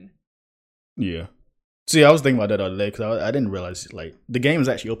something. Yeah. See, I was thinking about that the other day because I didn't realize like the game is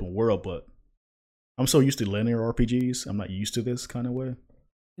actually open world, but I'm so used to linear RPGs. I'm not used to this kind of way.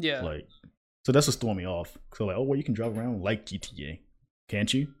 Yeah. Like, so that's what's throwing me off. So like, oh well, you can drive around like GTA,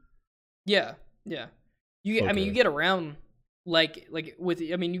 can't you? Yeah, yeah. I mean, you get around like with.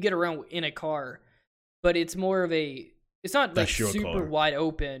 I mean, you get around in a car, but it's more of a. It's not like super wide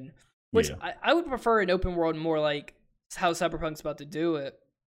open. Which I would prefer an open world more like how Cyberpunk's about to do it,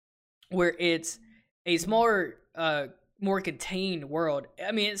 where it's a smaller, more contained world.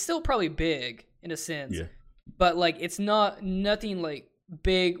 I mean, it's still probably big in a sense, but like it's nothing like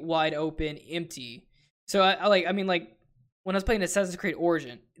big, wide open, empty. So I mean, when I was playing Assassin's Creed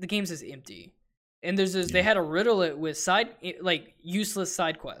Origin, the game's just empty, and there's this. They had to riddle it with useless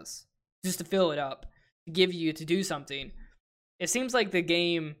side quests just to fill it up, to give you to do something. It seems like the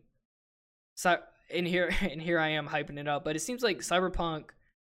game. And here I am hyping it up, but it seems like Cyberpunk.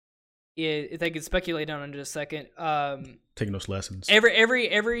 If I could speculate on it in just a second, taking those lessons.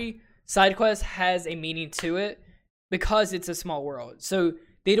 Every side quest has a meaning to it because it's a small world, so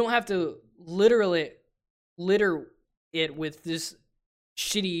they don't have to litter it with this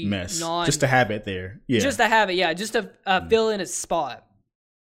shitty mess just to have it there. Yeah, just to have it. Yeah, just to fill in a spot.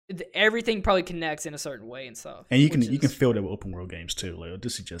 Everything probably connects in a certain way and stuff. And you can fill that with open world games too. Like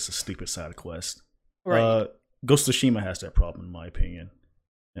this is just a stupid side quest. Right. Ghost of Tsushima has that problem in my opinion.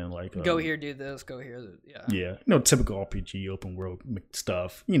 And like go here, do this, go here, yeah. Typical RPG open world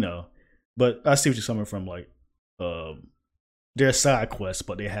stuff, But I see what you're coming from. Like, they're side quests,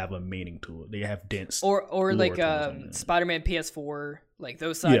 but they have a meaning to it. They have dense or like Spider-Man PS4, like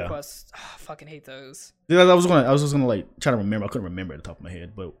those side quests. Oh, I fucking hate those. Yeah, I was just gonna like try to remember. I couldn't remember at the top of my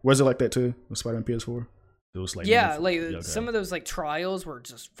head, but was it like that too with Spider-Man PS4? It was like some of those like trials were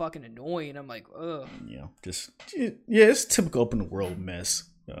just fucking annoying. I'm like, ugh. Yeah, it's typical open world mess.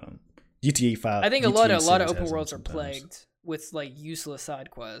 GTA 5. I think a lot of open worlds are plagued with like useless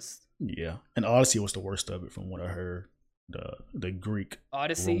side quests. Yeah, and Odyssey was the worst of it, from what I heard. The Greek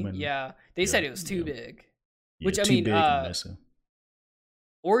Odyssey, Roman, they said it was too big. Which I too mean, big and messy.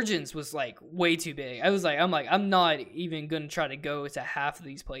 Origins was like way too big. I'm not even gonna try to go to half of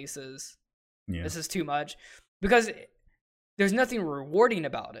these places. Yeah. This is too much because there's nothing rewarding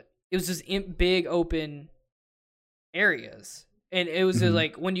about it. It was just big open areas. And it was just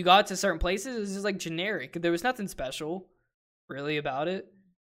like when you got to certain places, it was just like generic. There was nothing special really about it.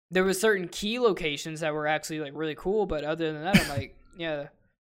 There was certain key locations that were actually like really cool, but other than that, I'm like, yeah.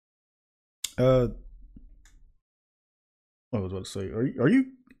 What was I about to say? Are you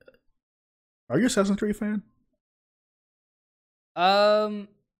Assassin's Creed fan?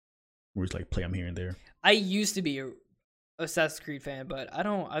 We just like play them here and there. I used to be a Assassin's Creed fan, but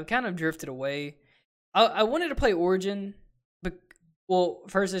I've kind of drifted away. I wanted to play Origin, but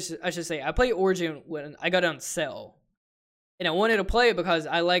first I should say I played Origin when I got it on sale, and I wanted to play it because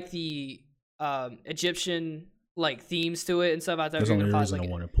I like the Egyptian like themes to it and stuff. I thought that's the only reason I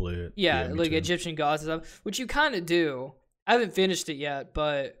want to play it. Yeah, like too. Egyptian gods and stuff, which you kind of do. I haven't finished it yet,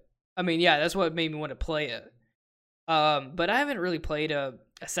 but I mean, yeah, that's what made me want to play it. But I haven't really played a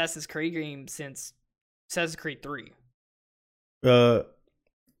Assassin's Creed game since Assassin's Creed 3.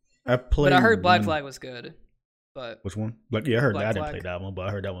 I played, but I heard Black Flag was good. But which one? Like, yeah, I heard that. I didn't play that one, but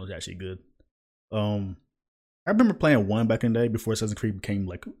I heard that one was actually good. I remember playing 1 back in the day before Assassin's Creed became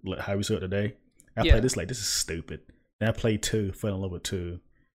like how we saw it today. I played this like this is stupid. Then I played 2, fell in love with 2.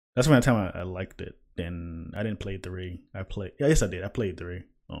 That's when the time I liked it. Then I didn't play 3. Yes, I did. I played 3.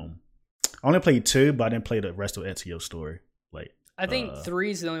 I only played 2, but I didn't play the rest of Ezio's story. Like, I think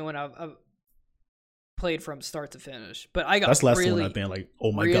 3 is the only one I've played from start to finish. But I got that's the last one I've been like,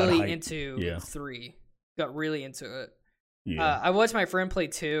 oh my god, really into 3. Got really into it. Yeah. I watched my friend play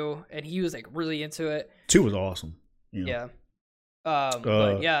 2, and he was like really into it. 2 was awesome. Yeah.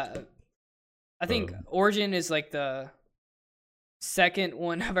 But yeah, I think Origin is like the second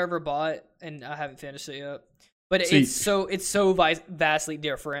one I've ever bought, and I haven't finished it yet. But it's so vastly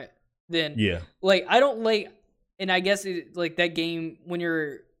different than like I don't like, and I guess like that game when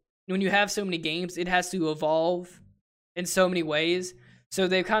you have so many games, it has to evolve in so many ways. So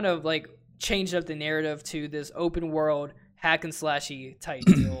they've kind of like changed up the narrative to this open world hack and slashy type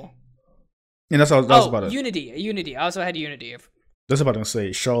deal. And that's what I was about to... Unity. I also had Unity. That's about to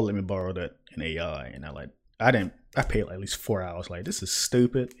say, Charlotte let me borrow that in AI, and I paid like at least 4 hours. Like, this is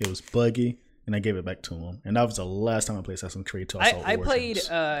stupid. It was buggy, and I gave it back to him. And that was the last time I played Assassin's Creed. I played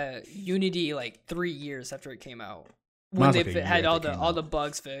Unity like 3 years after it came out, when they had all the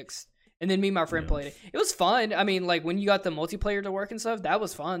bugs fixed. And then me and my friend played it. It was fun. I mean, like when you got the multiplayer to work and stuff, that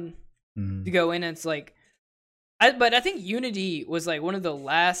was fun to go in. And it's like, but I think Unity was like one of the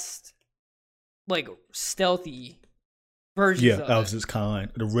last like stealthy versions. Yeah, that was its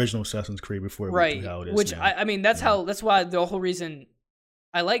kind. The original Assassin's Creed before it right. how it is. Which now. I mean, that's why the whole reason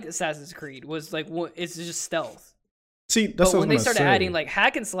I like Assassin's Creed was like it's just stealth. See, that's but when they started adding like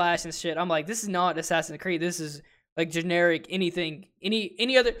hack and slash and shit, I'm like, this is not Assassin's Creed. This is like generic anything,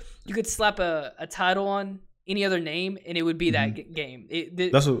 any other. You could slap a title on any other name and it would be that game.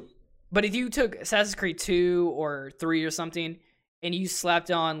 But if you took Assassin's Creed 2 or 3 or something and you slapped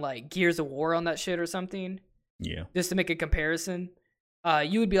on like Gears of War on that shit or something, just to make a comparison,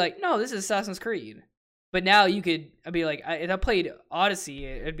 you would be like, no, this is Assassin's Creed. But now I'd be like, if I played Odyssey,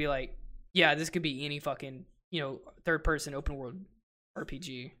 it'd be like, yeah, this could be any fucking, third person open world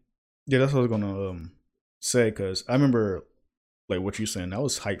RPG. Yeah, that's what I was gonna say, because I remember like what you're saying. I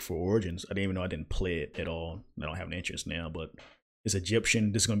was hyped for Origins. I didn't even know I didn't play it at all. I don't have an interest now, but it's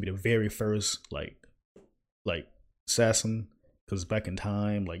Egyptian. This is gonna be the very first like assassin, because back in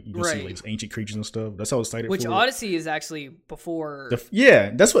time, like you can see like ancient creatures and stuff. That's how I was excited. Which Odyssey is actually before.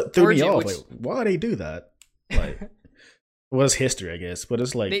 That's what threw me off. Like, why they do that? Like, well, it's history, I guess, but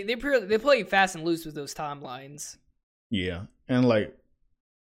it's like they play fast and loose with those timelines. Yeah, and like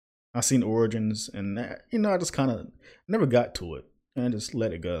I seen Origins, and I just kind of never got to it, and I just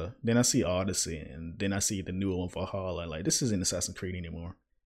let it go. Then I see Odyssey, and then I see the new one, Valhalla. Like, this isn't Assassin's Creed anymore.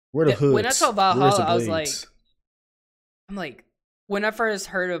 Where the hoods? When I saw Valhalla, I was like, when I first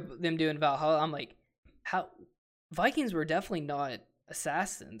heard of them doing Valhalla, I'm like, how Vikings were definitely not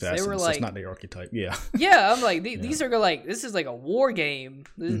assassins. They were like, that's not their archetype. Yeah. Yeah, I'm like, these are like, this is like a war game.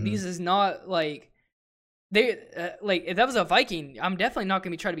 These is not like. They like if that was a Viking, I'm definitely not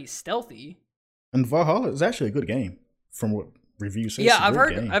gonna be trying to be stealthy. And Valhalla is actually a good game, from what reviews say. Yeah, I've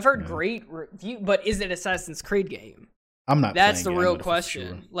heard great review, but is it Assassin's Creed game? I'm not. That's the real question.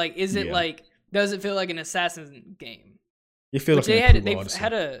 Sure. Like, is it like? Does it feel like an Assassin's game? It feels like they've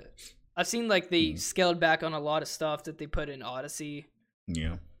had a. I've seen like they scaled back on a lot of stuff that they put in Odyssey.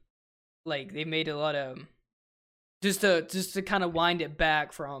 Yeah. Like they made a lot of just to kind of wind it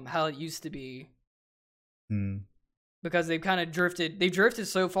back from how it used to be. Because they've kind of drifted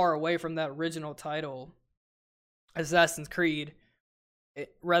so far away from that original title, Assassin's Creed,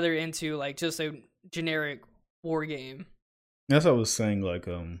 rather into like just a generic war game. That's what I was saying. Like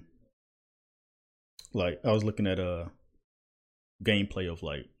I was looking at a gameplay of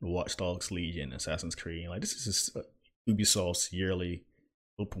like Watch Dogs Legion, Assassin's Creed. Like, this is just Ubisoft's yearly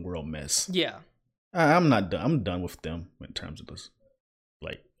open world mess. Yeah, I'm not done. I'm done with them in terms of this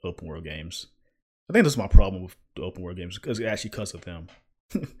like open world games. I think that's my problem with the open world games, because of them,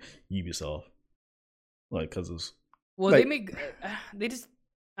 Ubisoft. Like, because it's well, like,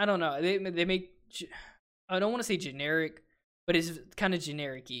 I don't know. They make. I don't want to say generic, but it's kind of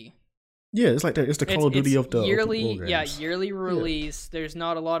generic-y. Yeah, it's like that. It's the Call of Duty of the yearly. Yeah, yearly release. Yeah. There's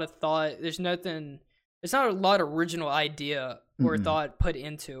not a lot of thought. There's nothing. There's not a lot of original idea or thought put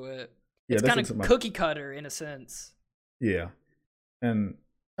into it. Yeah, it's kind of cookie cutter in a sense. Yeah, and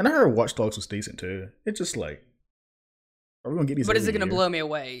I heard Watch Dogs was decent too. It's just like, are we gonna get these? But is it gonna blow me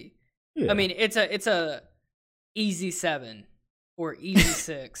away? Yeah. I mean, it's a easy 7 or easy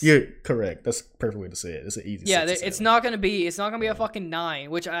 6. You're correct. That's the perfect way to say it. It's an easy. Yeah, it's not gonna be a fucking 9,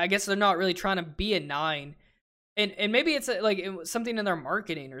 which I guess they're not really trying to be a 9, and maybe it's like something in their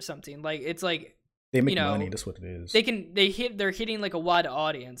marketing or something. Like it's like. They make money. That's what it is. They're hitting like a wide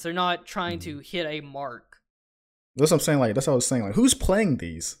audience. They're not trying to hit a mark. That's what I'm saying. Like that's what I was saying. Like who's playing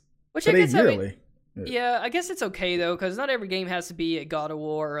these? Which I guess yeah, I guess it's okay though, because not every game has to be a God of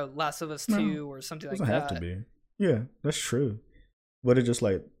War or a Last of Us 2 or something like that. It doesn't have to be. Yeah, that's true. But it's just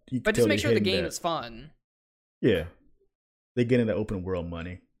like but just make sure the game is fun. Yeah, they get into open world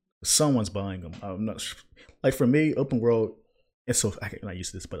money. Someone's buying them. I'm not like for me, open world. And so I'm not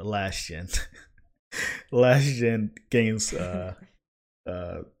used to this, but the last gen. Last gen games, it's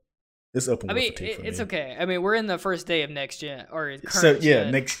open. I mean, it's okay. I mean, we're in the first day of next gen or current. So yeah,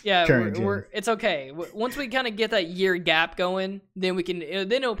 gen. Current gen. It's okay. Once we kind of get that year gap going, then we can.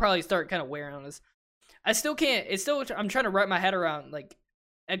 Then it'll probably start kind of wearing on us. I still can't. It's still. I'm trying to wrap my head around like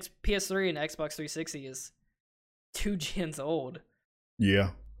PS3 and Xbox 360 is 2 gens old. Yeah.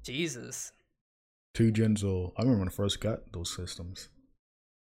 Jesus. 2 gens old. I remember when I first got those systems.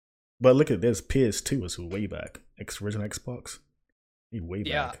 But look at this, PS2 was way back. Original Xbox, way back.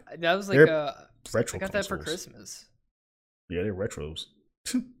 Yeah, that was like retro. I got that for Christmas. Yeah, they're retros.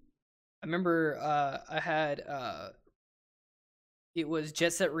 I remember I had it was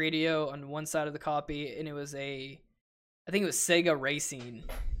Jet Set Radio on one side of the copy, and it was I think it was Sega Racing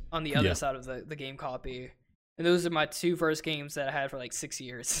on the other side of the game copy. And those are my 2 first games that I had for like 6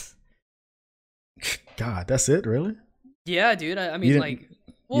 years. God, that's it, really? Yeah, dude. I mean, like.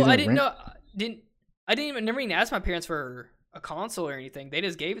 Well, I didn't know. Never even asked my parents for a console or anything. They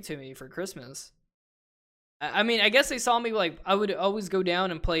just gave it to me for Christmas. I mean, I guess they saw me like I would always go down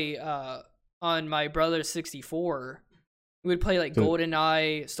and play on my brother's 64. We would play like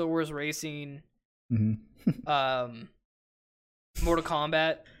GoldenEye, Star Wars Racing, Mortal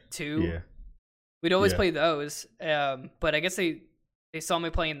Kombat 2. Yeah. We'd always play those. But I guess they saw me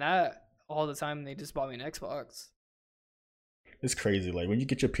playing that all the time, and they just bought me an Xbox. It's crazy. Like when you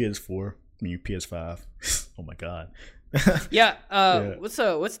get your PS4, your PS5. Oh my god. Yeah.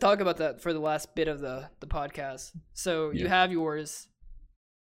 Let's talk about that for the last bit of the podcast. So you have yours.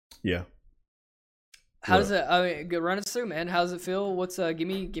 Yeah. How does it? I mean, run us through, man. How does it feel? What's give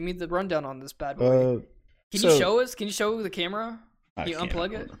me the rundown on this bad boy? Can you show us? Can you show the camera? Can you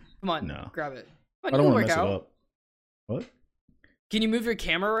unplug it? Come on, grab it. Come on, I don't want to mess it up. What? Can you move your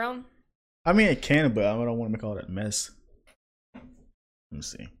camera around? I mean, it can, but I don't want to make all that mess. Let me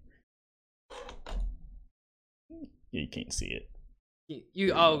see. Yeah, you can't see it.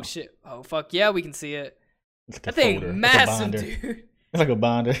 Oh shit! Oh fuck! Yeah, we can see it. Like that thing massive, dude. It's like a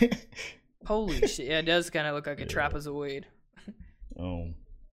binder. Holy shit! Yeah, it does kind of look like a trapezoid.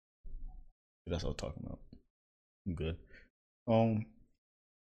 That's what I'm talking about. I'm good.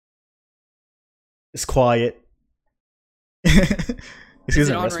 It's quiet. It's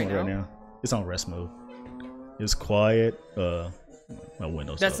in rest mode right now. It's on rest mode. It's quiet. My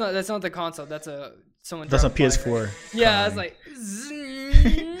Windows. That's not the console. That's someone. That's on PS4. Yeah, I was like.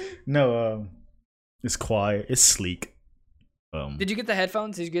 No, it's quiet. It's sleek. Did you get the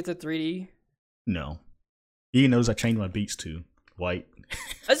headphones? Did you get the 3D? No. He knows I changed my beats to white.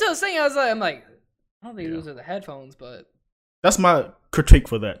 That's what I was saying. I'm like, I don't think those are the headphones, but that's my critique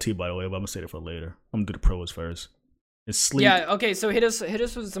for that too. By the way, but I'm gonna say it for later. I'm gonna do the pros first. It's sleek. Yeah. Okay. So hit us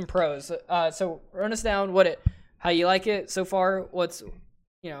with some pros. So run us down how you like it so far. What's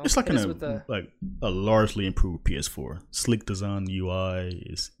it's like a largely improved PS4. Sleek design UI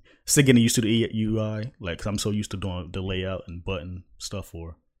is still getting used to the UI. Like, 'cause I'm so used to doing the layout and button stuff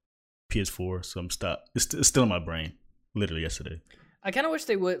for PS4, so it's still in my brain. Literally yesterday. I kind of wish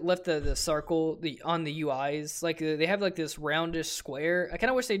they would left the circle on the UIs. Like they have like this roundish square. I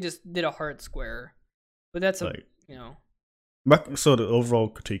kind of wish they just did a hard square. But that's so the overall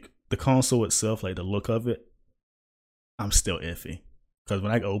critique, the console itself, like the look of it, I'm still iffy. Because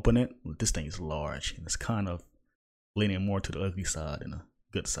when I open it, this thing is large and it's kind of leaning more to the ugly side than the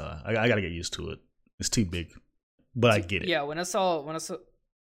good side. I gotta get used to it. It's too big, but I get it. Yeah, when I saw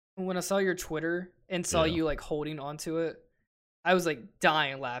your Twitter and saw you like holding onto it, I was like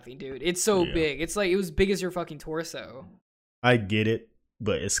dying laughing, dude. It's so big. It's like it was big as your fucking torso. I get it,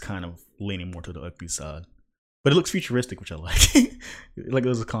 but it's kind of leaning more to the ugly side. But it looks futuristic, which I like. Like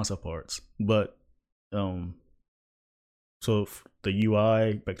those are concept arts. But so the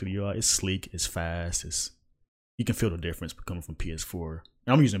UI, back to the UI, it's sleek, it's fast, you can feel the difference coming from PS4.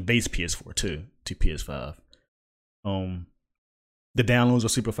 And I'm using base PS4 too to PS5. The downloads are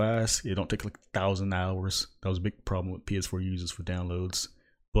super fast. It don't take like 1,000 hours. That was a big problem with PS4 users for downloads.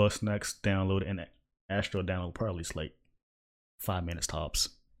 Bugsnax download and Astro download probably is like 5 minutes tops.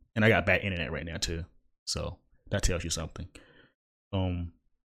 And I got bad internet right now too, so that tells you something.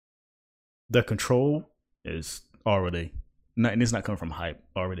 The control is already not, and it's not coming from hype.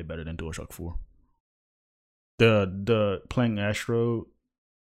 Already better than DualShock 4. The playing Astro,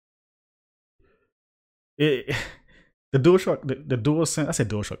 the DualShock, the DualSense. I said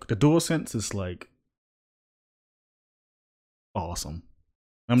DualShock. The DualSense is like awesome.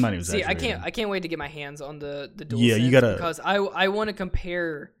 I'm not even exaggerating. I can't wait to get my hands on the DualSense. Yeah, you gotta, because I want to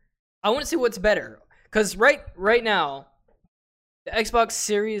compare. I want to see what's better. Because right now, the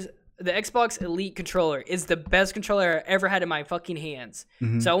Xbox Elite controller is the best controller I ever had in my fucking hands.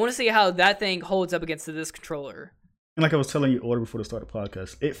 Mm-hmm. So I want to see how that thing holds up against this controller. And like I was telling you order before the start of the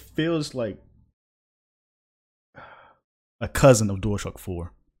podcast, it feels like a cousin of DualShock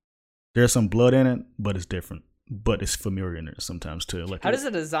 4. There's some blood in it, but it's different. But it's familiar in it sometimes too. Like, how does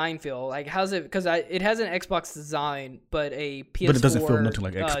the design feel? Like, how's it? Because it has an Xbox design, but a PS4. But it doesn't feel nothing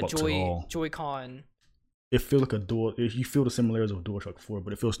like Xbox at all. Joy-Con. It feels like you feel the similarities of DualShock 4,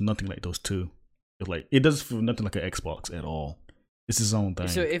 but it feels nothing like those two. It doesn't feel nothing like an Xbox at all. It's its own thing.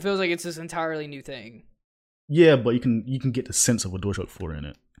 So it feels like it's this entirely new thing. Yeah, but you can get the sense of a DualShock 4 in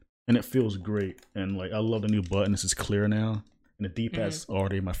it, and it feels great. And like I love the new buttons. It's clear now, and the D-pad's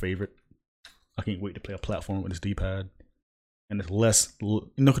already my favorite. I can't wait to play a platform with this D-pad, and it's less. The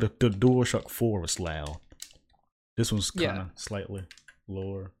DualShock 4 was loud. This one's kind of slightly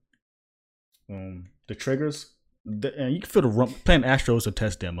lower. The triggers, and you can feel the rump. Playing Astro is a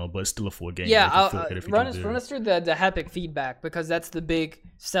test demo, but it's still a full game. Yeah, run us through the haptic feedback, because that's the big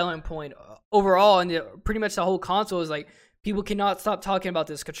selling point overall, and pretty much the whole console is like people cannot stop talking about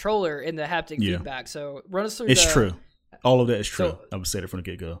this controller and the haptic feedback. So run us through. It's true. All of that is true. I would say it from the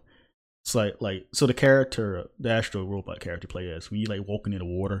get go. It's like so the character, the Astro robot character play as when you like walking in the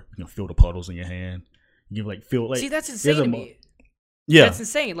water, you can feel the puddles in your hand. You can like feel like, see, that's insane to me. Yeah, that's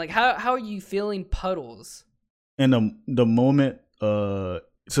insane. Like how are you feeling puddles? And the moment so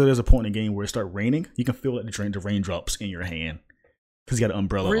there's a point in the game where it starts raining, you can feel like the raindrops in your hand because you got an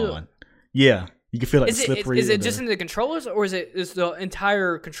umbrella on. Yeah, you can feel like slippery. Is it just in the controllers, or is the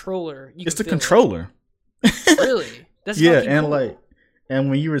entire controller? It's the controller. Really? That's and cool. like. And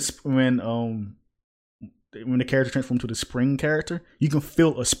when the character transformed to the spring character, you can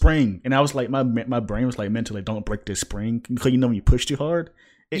feel a spring. And I was like, my brain was like mentally, don't break this spring, because when you push too hard,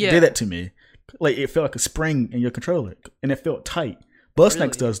 it did that to me. Like it felt like a spring in your controller, and it felt tight.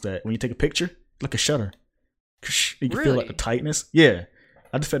 Bugsnax does that when you take a picture, like a shutter. You can feel like the tightness. Yeah,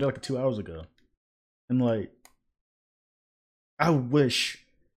 I just felt it like 2 hours ago, and like I wish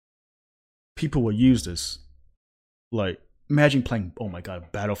people would use this, like. Imagine playing, oh my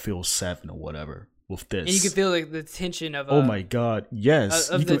god, Battlefield 7 or whatever with this. And you can feel like the tension of oh my god, yes.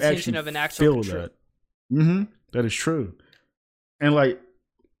 Of you the can tension of an actual feel that. That is true. And like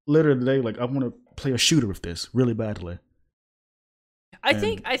later today, like I want to play a shooter with this really badly. I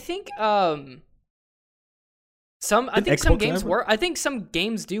think some games work. I think some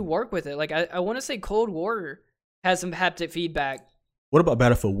games do work with it. Like I want to say Cold War has some haptic feedback. What about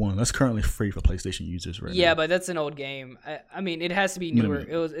Battlefield 1? That's currently free for PlayStation users right now. Yeah, but that's an old game. I mean, it has to be newer.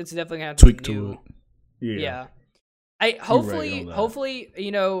 It's definitely going to have to tweak be new. to it. Yeah. Hopefully,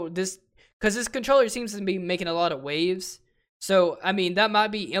 this, because this controller seems to be making a lot of waves. So, I mean, that might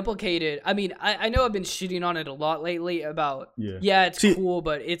be implicated. I mean, I know I've been shooting on it a lot lately about, it's cool,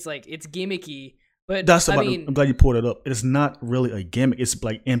 but it's like, it's gimmicky. But I'm glad you pulled it up. It's not really a gimmick. It's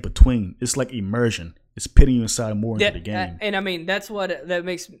like in between. It's like immersion. It's pitting you inside more into the game. And I mean, that's why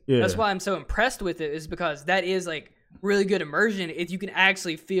I'm so impressed with it, is because that is like really good immersion. If you can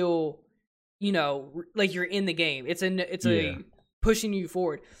actually feel, like you're in the game. It's a pushing you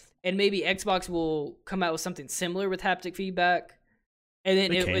forward. And maybe Xbox will come out with something similar with haptic feedback. And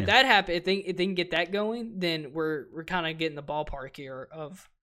then if that happens, if they can get that going, then we're kind of getting the ballpark here of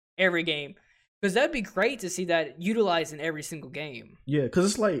every game. Because that'd be great to see that utilized in every single game. Yeah, because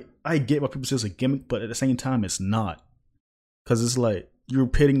it's like, I get why people say it's a gimmick, but at the same time, it's not. Because it's like, you're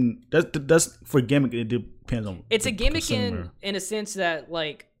pitting, that's for gimmick, it depends on. It's a gimmick in a sense that,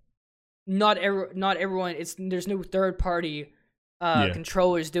 like, not everyone, there's no third party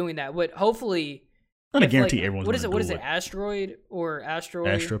controllers doing that. But hopefully, Not a guarantee everyone's what is it? What is it? Asteroid or Asteroid?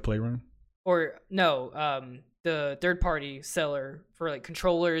 Astro Playroom? Or no, the third party seller for like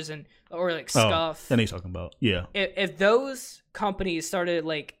controllers or like Scuf. That he's talking about. Yeah. If those companies started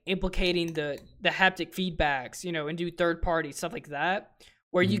like implicating the haptic feedbacks, and do third party stuff like that,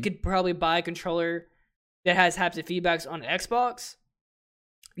 where you could probably buy a controller that has haptic feedbacks on Xbox,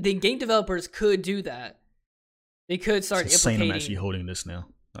 then game developers could do that. They could start implicating. I'm actually holding this now.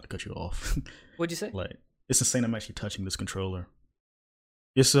 Not to cut you off. What'd you say? Like, it's insane I'm actually touching this controller.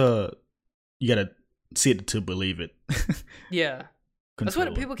 It's you gotta see it to believe it. Yeah. That's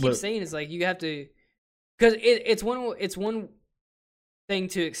what people keep saying is like you have to, because it's one thing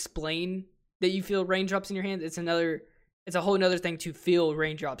to explain that you feel raindrops in your hand. It's a whole another thing to feel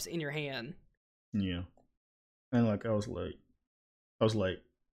raindrops in your hand. Yeah. And like I was like,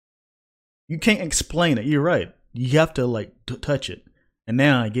 you can't explain it. You're right. You have to like touch it. And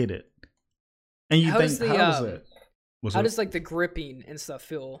now I get it. And you think, how does like the gripping and stuff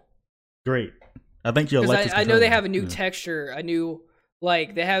feel? Great. I think you'll like this. I know they have a new texture. I knew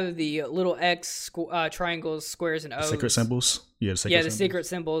like they have the little X triangles, squares, and O's. Secret symbols. Yeah, the secret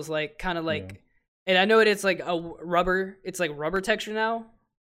symbols, like kind of like. Yeah. And I know it's like a rubber. It's like rubber texture now.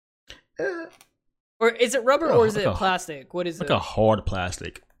 Or is it rubber or is it plastic? What is it? Like a hard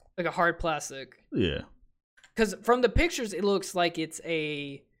plastic. Like a hard plastic. Yeah. Because from the pictures, it looks like it's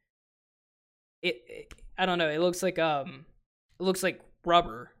I don't know. It looks like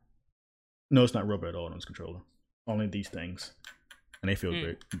rubber. No, it's not rubber at all on this controller. Only these things, and they feel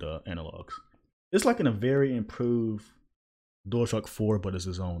great. The analogs. It's like in a very improved DualShock 4, but it's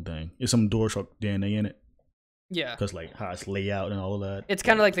its own thing. It's some DualShock DNA in it. Yeah. Because like how it's laid out and all of that. It's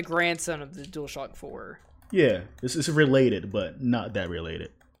kind of like the grandson of the DualShock 4. Yeah, it's related, but not that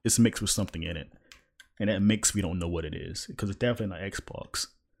related. It's mixed with something in it, and that mix we don't know what it is because it's definitely not Xbox.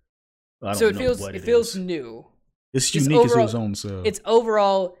 So it feels new. It's unique as its own self. It's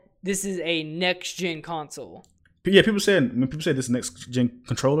overall. This is a next gen console. Yeah, when people say this next gen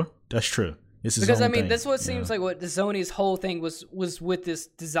controller, that's true. This is because I mean that's what seems like what the Sony's whole thing was with this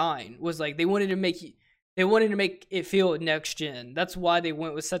design was like they wanted to make it feel next gen. That's why they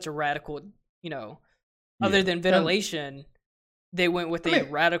went with such a radical, other than ventilation, they went with a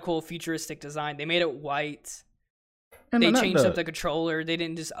radical futuristic design. They made it white. They changed up the controller. They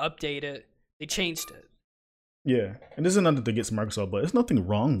didn't just update it. They changed it. Yeah, and this is nothing against Microsoft, but there's nothing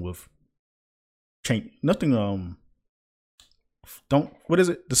wrong with change. Nothing. What is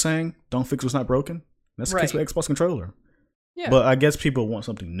it? The saying? Don't fix what's not broken. That's the case with Xbox controller. Yeah. But I guess people want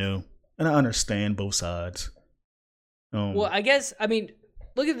something new, and I understand both sides. Well, I mean,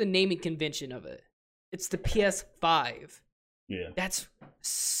 look at the naming convention of it. It's the PS5. Yeah. That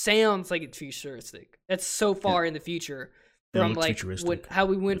sounds like it's futuristic. That's so far in the future. From like how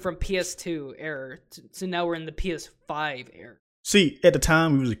we went from PS2 era to now we're in the PS5 era. See, at the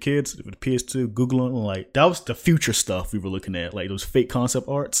time we was kids with the PS2, Googling, like that was the future stuff we were looking at, like those fake concept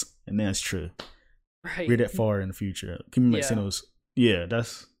arts, and that's true. Right, we're that far in the future. Can you like those? Yeah,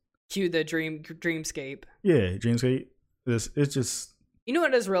 that's cue the Dreamscape. Yeah, Dreamscape. It's just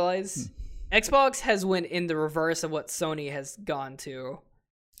what I just realized? Xbox has went in the reverse of what Sony has gone to.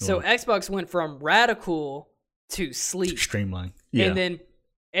 So Xbox went from radical to sleek, streamline, yeah,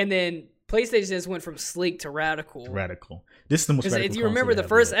 and then PlayStation just went from sleek to radical. This is the most radical. If you remember, the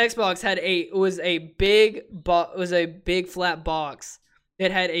first Xbox had was a big flat box that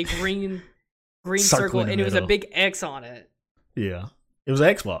had a green circle, and it was a big X on it. Yeah, it was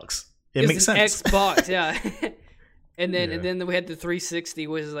an Xbox. It makes sense. Xbox, yeah. and then we had the 360,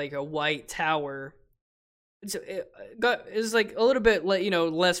 which is like a white tower. It was like a little bit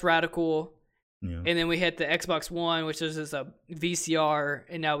less radical. Yeah. And then we had the Xbox One, which is just a VCR,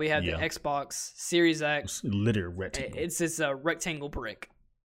 and now we have the Xbox Series X. It's literally rectangle. It's just a rectangle brick.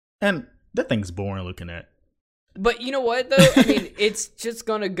 And that thing's boring looking at. But you know what, though? I mean, it's just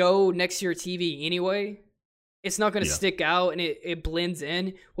going to go next to your TV anyway. It's not going to stick out, and it blends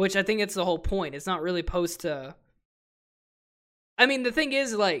in, which I think it's the whole point. It's not really supposed to... I mean, the thing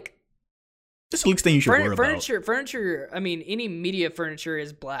is, like... That's the least thing you should worry about. Furniture, I mean, any media furniture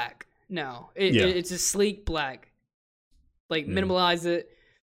is black. No, it's a sleek black. Like minimalize it.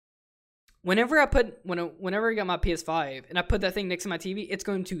 Whenever I got my PS5 and I put that thing next to my TV, it's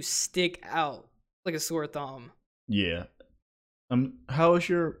going to stick out like a sore thumb. Yeah. Where's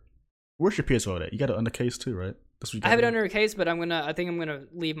your PS5 at? You got it under case too, right? That's what I have it under a case, but I think I'm gonna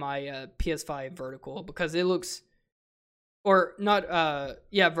leave my PS5 vertical because it looks, or not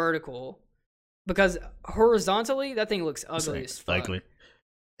vertical, because horizontally that thing looks ugly as fuck. Likely.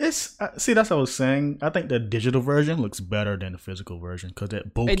 It's see, that's what I was saying. I think the digital version looks better than the physical version because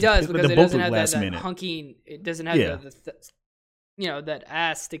that both it does because it doesn't have that hunky. It doesn't have that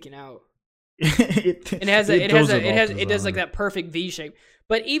ass sticking out. It does like that perfect V shape.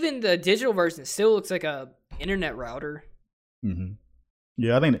 But even the digital version still looks like a internet router. Mm-hmm.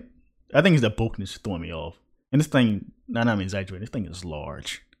 Yeah, I think it's the bulkiness throwing me off. And this thing, not I'm exaggerating. This thing is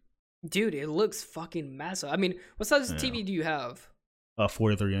large. Dude, it looks fucking massive. I mean, what size TV do you have?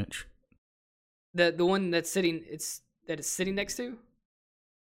 43-inch. The one that's sitting sitting next to?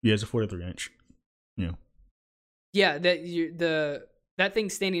 Yeah, it's a 43-inch. Yeah. Yeah, that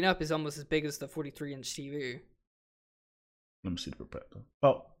thing standing up is almost as big as the 43-inch TV. Let me see the perspective.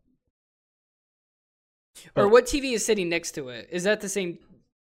 Oh. Or what TV is sitting next to it? Is that the same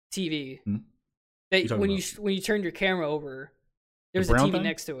TV? Hmm? That when you turn your camera over, there's a TV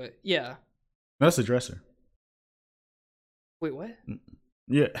next to it. Yeah. No, that's a dresser. Wait, what?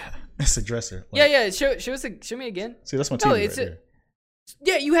 Yeah, it's a dresser. Yeah. Show me again. See, that's my TV right there.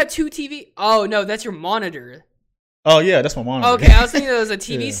 Yeah, you have two TV. Oh no, that's your monitor. Oh yeah, that's my monitor. Okay, I was thinking there was a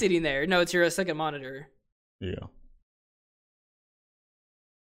TV sitting there. No, it's your second monitor. Yeah.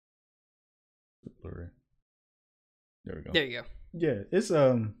 There we go. There you go. Yeah, it's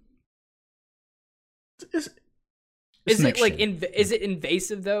is it like is it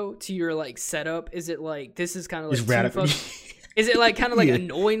invasive though to your like setup? Is it like this is kind of like it's radical? Is it like kind of like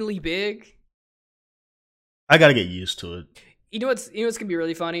annoyingly big? I gotta get used to it. You know what's gonna be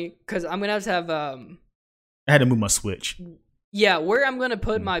really funny? Because I'm gonna have I had to move my Switch. Yeah, where I'm gonna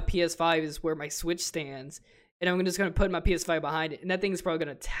put my PS5 is where my Switch stands, and I'm just gonna put my PS5 behind it, and that thing's probably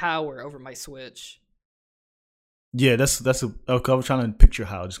gonna tower over my Switch. Yeah, I was trying to picture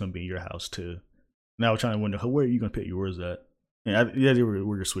how it's gonna be in your house too. Now I'm trying to wonder where are you gonna put yours at? Yeah, where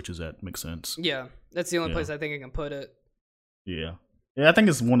your Switch is at makes sense. Yeah, that's the only place I think I can put it. Yeah, I think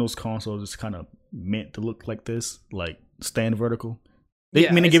it's one of those consoles that's kind of meant to look like this, like stand vertical. They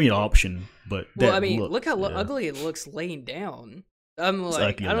give you an option, but look how ugly it looks laying down. I'm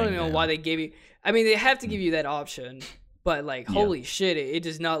like, I don't even know why they gave you. I mean, they have to give you that option, but like, holy shit, it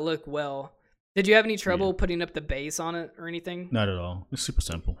does not look well. Did you have any trouble putting up the base on it or anything? Not at all. It's super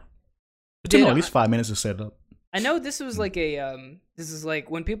simple. It took at least 5 minutes to set up. I know this was like this is like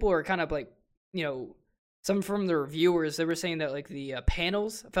when people are kind of like, some from the reviewers, they were saying that like the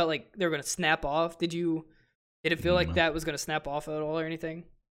panels felt like they were going to snap off. Did it feel like that was going to snap off at all or anything?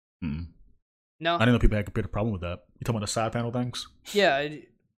 No? I didn't know people had a bit of problem with that. You talking about the side panel things? Yeah,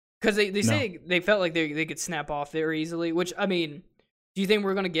 because they say they felt like they could snap off very easily, which, I mean, do you think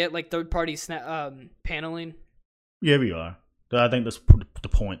we're going to get like third-party paneling? Yeah, we are. I think that's the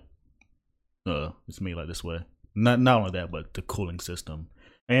point. It's made like this way. Not only that, but the cooling system.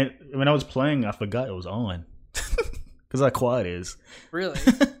 And when I was playing, I forgot it was on. Because how quiet it is. Really?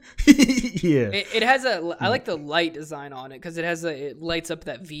 Yeah. It has I like the light design on it because it lights up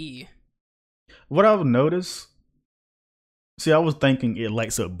that V. What I've noticed, I was thinking it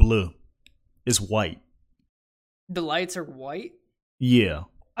lights up blue. It's white. The lights are white? Yeah.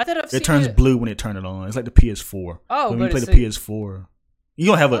 I thought it turns blue when it turns it on. It's like the PS4. Oh, when you play the PS4, you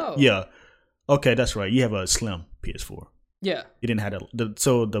don't have a Okay, that's right. You have a slim PS4. Yeah. You didn't have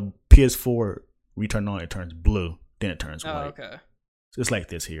so the PS4 we turn on, it turns blue, then it turns white. Oh, okay. So it's like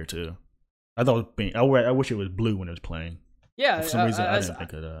this here too. I wish it was blue when it was playing. Yeah. For some reason, I didn't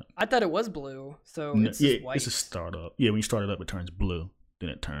think of that. I thought it was blue, so it's just white. It's a startup. Yeah, when you start it up, it turns blue, then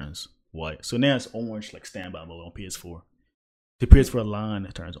it turns white. So now it's orange, like standby mode on PS4. The PS4 line,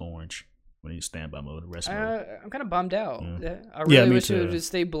 it turns orange when you standby mode, rest mode. I'm kind of bummed out. Yeah. I really wish it would just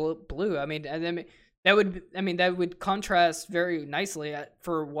stay blue. I mean, that would contrast very nicely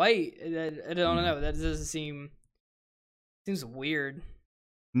for white. I don't know. That doesn't seems weird.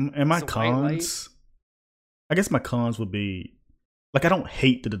 And my cons, I guess my cons would be like I don't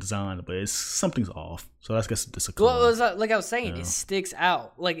hate the design, but something's off. So I guess it's a con. Well, like I was saying, it sticks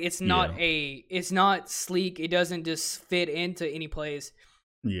out. Like it's not it's not sleek. It doesn't just fit into any place.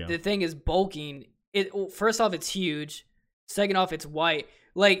 Yeah. The thing is bulking. First off, it's huge. Second off, it's white.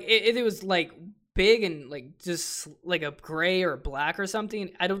 Like if it was like big and like just like a gray or black or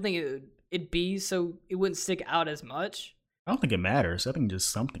something, I don't think it'd be so it wouldn't stick out as much. I don't think it matters. I think just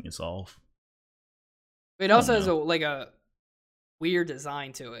something is off. It also has a weird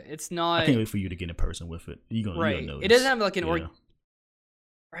design to it. It's not. I can't wait for you to get in person with it. You're gonna notice. It doesn't have like or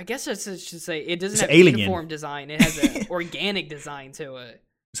I guess I should say it doesn't have uniform design. It has an organic design to it.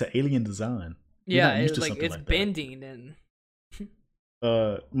 It's an alien design. Yeah, it's bending and.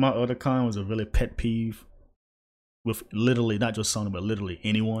 My other con was a really pet peeve with literally not just Sony but literally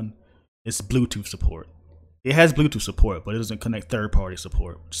anyone. It's Bluetooth support. It has Bluetooth support, but it doesn't connect third-party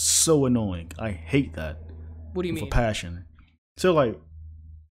support. So annoying. I hate that. What do you mean? For passion. So like,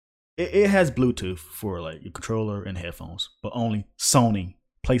 it has Bluetooth for like your controller and headphones, but only Sony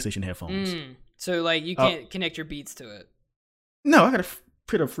PlayStation headphones. So like, you can't connect your Beats to it. No, I gotta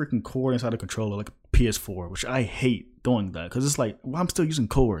put a freaking cord inside the controller like a PS4, which I hate doing that because it's like, well, I'm still using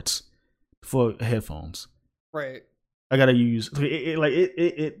cords for headphones. Right. I gotta use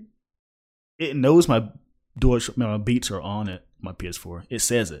it knows my Beats are on it. My PS4, it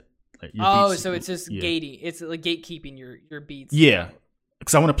says it. Like Beats, so it's just gating. It's like gatekeeping your Beats. Yeah,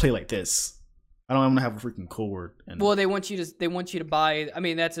 because I want to play like this. I don't want to have a freaking cord. Well, they want you to buy. I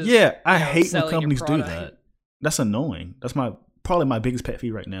mean, that's I hate when companies do that. That's annoying. That's probably my biggest pet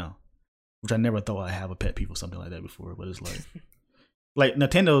peeve right now, which I never thought I'd have a pet peeve or something like that before. But it's like, like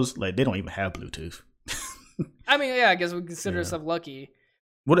Nintendo's like they don't even have Bluetooth. I mean, yeah, I guess we consider ourselves lucky.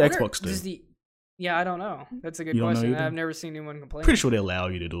 What do Xbox do? Yeah, I don't know. That's a good question. I've never seen anyone complain. Pretty sure they allow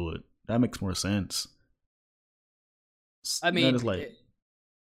you to do it. That makes more sense. I mean,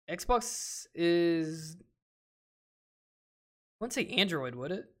 Xbox is. I wouldn't say Android,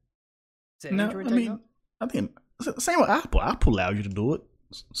 would it? Is it Android? I think same with Apple. Apple allows you to do it.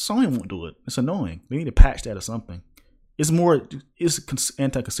 Sony won't do it. It's annoying. They need to patch that or something. It's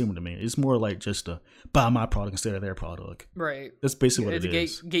anti-consumer to me. It's more like just to buy my product instead of their product. Right. That's basically what it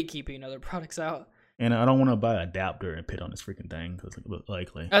is. Gatekeeping other products out. And I don't want to buy an adapter and put on this freaking thing because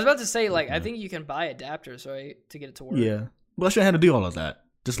likely. I was about to say, I think you can buy adapters, right, to get it to work. Yeah, but I shouldn't have to do all of that.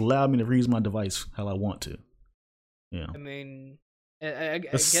 Just allow me to reuse my device how I want to. Yeah. I mean, I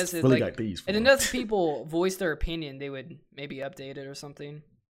guess it's really got these. And enough people voice their opinion, they would maybe update it or something.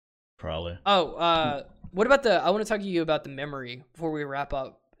 Probably. Oh, what about I want to talk to you about the memory before we wrap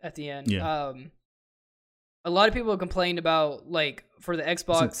up at the end. Yeah. A lot of people complained about for the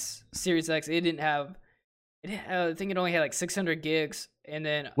Xbox Series X, I think it only had 600 gigs. And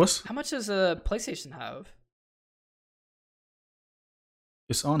then how much does a PlayStation have?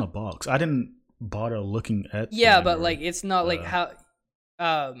 It's on a box. I didn't bother looking at. Yeah, but it's not how.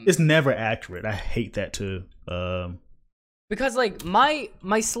 It's never accurate. I hate that too. Because my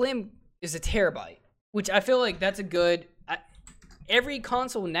Slim is a terabyte, which I feel like that's a good. Every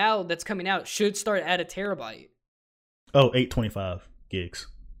console now that's coming out should start at a terabyte. Oh, 825 gigs.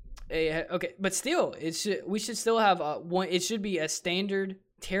 Okay, but still, we should still have one. It should be a standard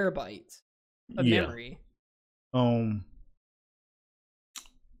terabyte of memory. So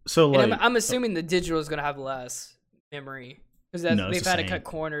I'm assuming the digital is gonna have less memory because they've had to cut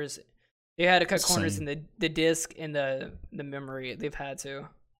corners. They had to cut corners in the disc and the memory. They've had to.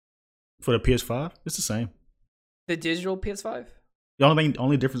 For the PS5, it's the same. The digital PS5. The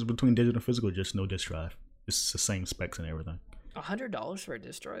only difference between digital and physical is just no disk drive. It's the same specs and everything. $100 for a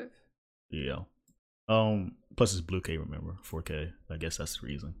disk drive. Yeah. Plus it's Blu-ray, remember, 4K. I guess that's the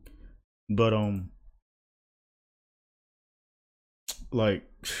reason. But I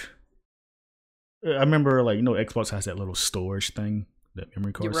remember Xbox has that little storage thing, that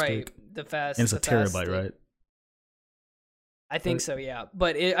memory card stick. The fast. And it's a terabyte, right? I think so, yeah.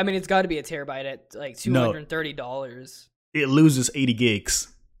 But it's got to be a terabyte at $230. It loses 80 gigs,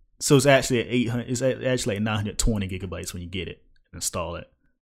 so it's actually at 800. It's actually at 920 gigabytes when you get it and install it,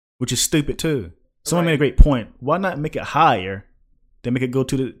 which is stupid too. Someone made a great point. Why not make it higher? Then make it go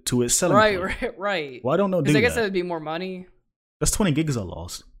to its selling point. Right. Why don't do that? I guess that would be more money. That's 20 gigs I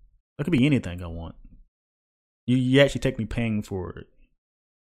lost. That could be anything I want. You actually take me paying for it.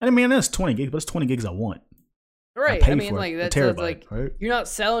 That's 20 gigs, but it's 20 gigs I want. Right. That's terabyte, right? You're not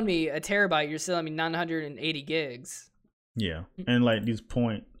selling me a terabyte. You're selling me 980 gigs. Yeah, and these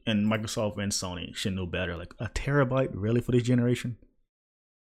point and Microsoft and Sony should know better. A terabyte really for this generation?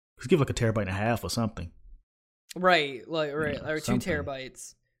 Just give a terabyte and a half or something. Right, or 2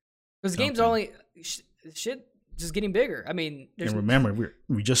 terabytes. Because games are only shit just getting bigger. And remember,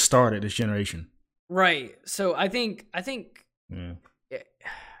 we just started this generation. Right. So I think yeah.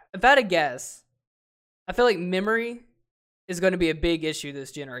 If I had to guess, I feel like memory is going to be a big issue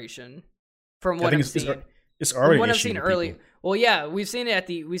this generation. From what I'm seeing. It's already what I've seen early. Well, yeah, we've seen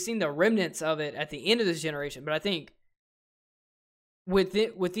the remnants of it at the end of this generation. But I think with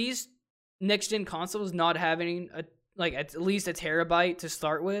these next gen consoles not having at least a terabyte to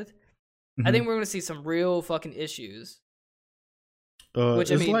start with, I think we're going to see some real fucking issues.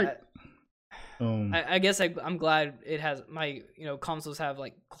 Which I guess I'm glad it has my consoles have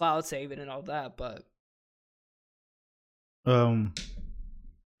cloud saving and all that, but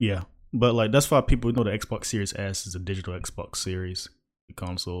yeah. But that's why people know the Xbox Series S is a digital Xbox Series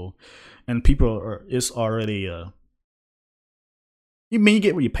console, and it's already you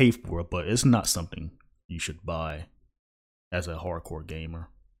get what you pay for, but it's not something you should buy as a hardcore gamer,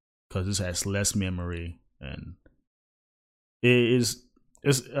 because this has less memory and it is.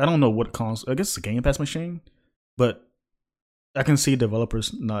 I don't know what console. I guess it's a Game Pass machine, but I can see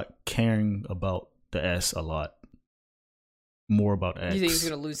developers not caring about the S a lot. More about X. You think it's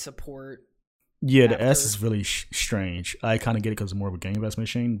gonna lose support? Yeah, the S is really strange. I kind of get it because it's more of a Game Pass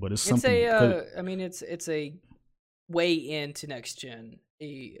machine, but it's something. I mean, it's a way into next gen,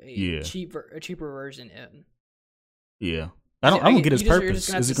 a cheaper version in. Yeah, I don't get its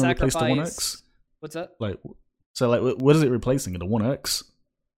purpose. Is it going to replace the One X? What's that? Like, what is it replacing? The One X?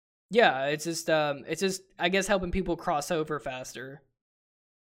 Yeah, it's just I guess helping people cross over faster.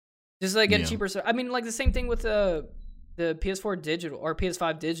 Just like get a cheaper. I mean, like the same thing with the PS4 digital or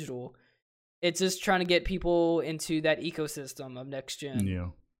PS5 digital. It's just trying to get people into that ecosystem of next gen. Yeah.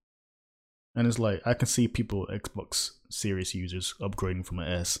 And it's like, I can see people, Xbox Series users, upgrading from an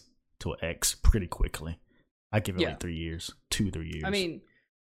S to an X pretty quickly. I give it like 3 years, 2-3 years. I mean,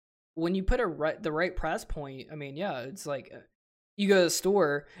 when you put the right price point, I mean, yeah, it's like you go to the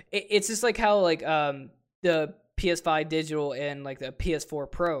store. It's just like how like the PS5 digital and like the PS4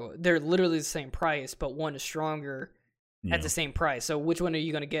 Pro, they're literally the same price, but one is stronger at the same price. So which one are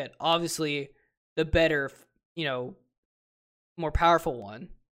you going to get? Obviously, the better, more powerful one.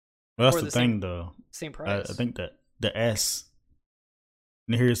 Well, that's the thing, though. Same price. I think that the S,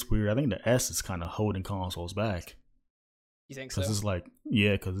 and here's weird, I think the S is kind of holding consoles back. You think so? Because it's like,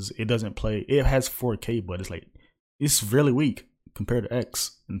 because it doesn't play, it has 4K, but it's really weak compared to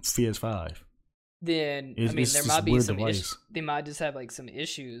X and PS5. Then, there might be some issues. They might just have like some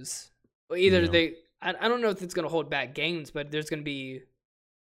issues. Or either I don't know if it's going to hold back games, but it's probably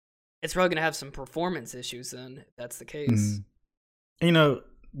going to have some performance issues then, if that's the case.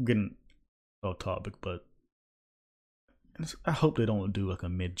 Getting off topic, but I hope they don't do like a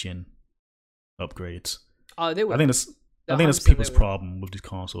mid-gen upgrades. They will. I think that's people's problem with these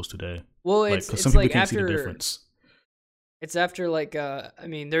consoles today. Well, it's some people like can't see the difference. It's after like they're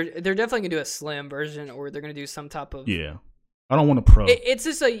definitely gonna do a slim version, or they're gonna do some type of I don't want a Pro. It's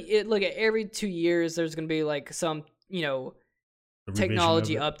just like every 2 years there's gonna be like some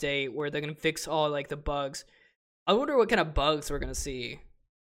technology update where they're gonna fix all like the bugs. I wonder what kind of bugs we're gonna see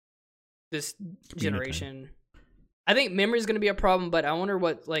this generation. I think memory is gonna be a problem, but I wonder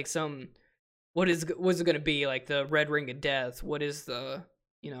what what's it gonna be, like the red ring of death? What is the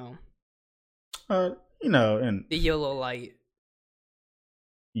and the yellow light?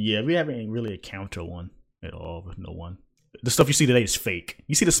 Yeah, we haven't really encountered one at all with no one. The stuff you see today is fake.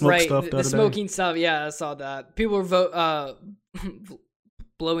 You see the smoke stuff the smoking stuff. Yeah, I saw that. People were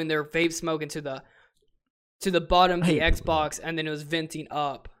blowing their vape smoke into the bottom of the Xbox, and then it was venting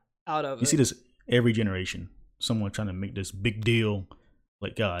up out of it. You see this every generation. Someone trying to make this big deal.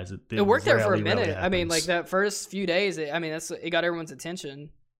 Like, guys, it worked there for a minute. I mean, like that first few days, it got everyone's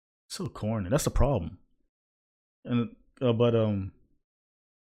attention. So corny. That's the problem. And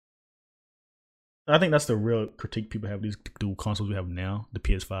I think that's the real critique people have these dual consoles we have now, the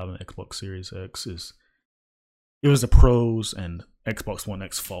PS5 and Xbox Series X. It was the pros and Xbox One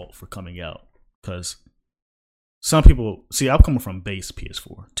X fault for coming out, because some people see, I'm coming from base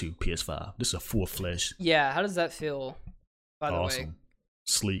PS4 to PS5. This is a full-fledged. Yeah, how does that feel? By the way,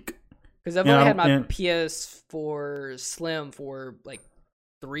 sleek. Because I've only had my PS4 Slim for like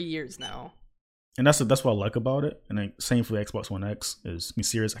 3 years now. And that's what I like about it. And then same for the Xbox One X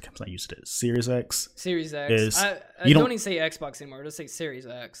Series. I'm not used to it. Series X. Series X. I don't even say Xbox anymore. Just say Series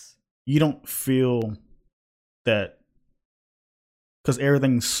X. You don't feel that, because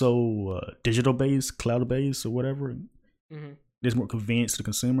everything's so digital based, cloud based, or whatever. Mm-hmm. There's more convenience to the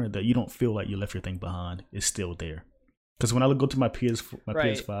consumer that you don't feel like you left your thing behind. It's still there. Because when I go to my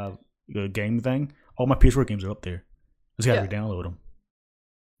PS5 game thing, all my PS4 games are up there. Just gotta re-download them.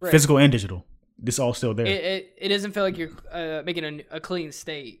 Right. Physical and digital. This all still there. It doesn't feel like you're making a clean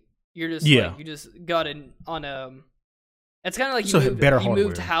state. You're just you just got it on It's kind of like you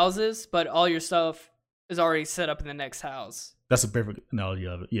moved houses, but all your stuff is already set up in the next house. That's a perfect analogy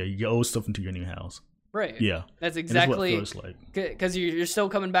of it. Yeah, you get old stuff into your new house. Right. Yeah. That's exactly what it feels like. Because you're still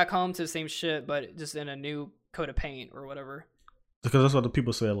coming back home to the same shit, but just in a new coat of paint or whatever. Because that's what the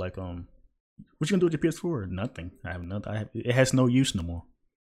people say. Like, what you gonna do with your PS4? Nothing. I have nothing. It has no use no more.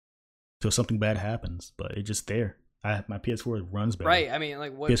 Till something bad happens, but it's just there. My PS4 runs better. Right. I mean,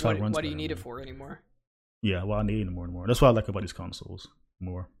 like, what do you need it for anymore? Yeah, well, I need it more and more. That's what I like about these consoles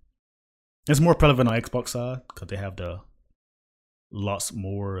more. It's more prevalent on Xbox side because they have the lots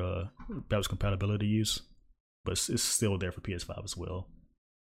more backwards compatibility use, but it's still there for PS5 as well.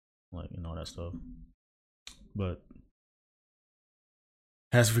 Like, all that stuff. But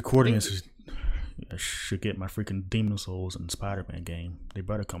as recording this, I should get my freaking Demon Souls and Spider-Man game. They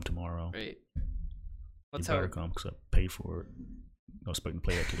better come tomorrow. Right. They better come because I paid for it. I was expecting to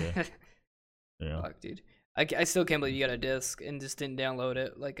play it today. Yeah. Fuck, dude. I still can't believe you got a disc and just didn't download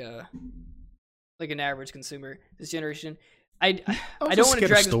it like an average consumer this generation. I don't want to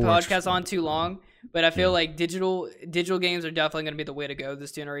drag this podcast on too long, but I feel like digital games are definitely going to be the way to go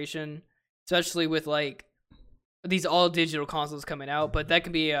this generation, especially with like these all digital consoles coming out. But that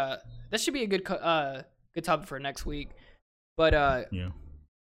could be that should be a good topic for next week. But yeah,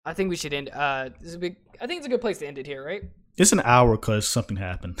 I think we should end. This is big. I think it's a good place to end it here, right? It's an hour because something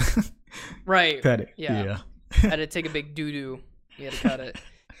happened. Right. Cut it. Yeah. Had to take a big doo doo. You had to cut it.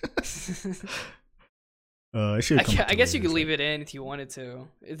 I guess you could leave it in if you wanted to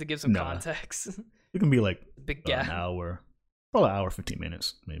give some context. It can be like big gap. An hour, probably an hour, 15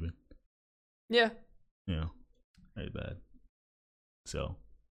 minutes, maybe. Yeah. Yeah. Not bad. So,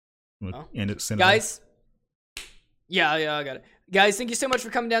 end it, guys. Yeah, I got it. Guys, thank you so much for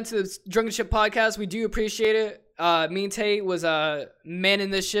coming down to the Drunken Ship podcast. We do appreciate it. Me and Tate was manning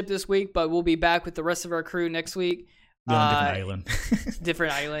this ship this week, but we'll be back with the rest of our crew next week.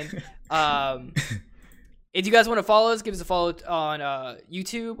 Different island. If you guys want to follow us, give us a follow on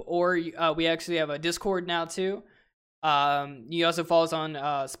YouTube, or we actually have a Discord now too. You also follow us on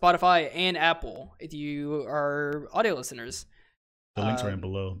Spotify and Apple if you are audio listeners. The links are in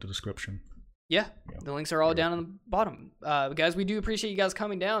below the description. Yeah, the links are all down on the bottom. Guys, we do appreciate you guys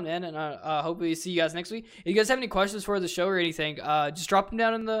coming down, man, and hopefully see you guys next week. If you guys have any questions for the show or anything, just drop them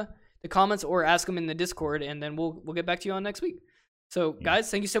down in the comments or ask them in the Discord, and then we'll get back to you on next week. So,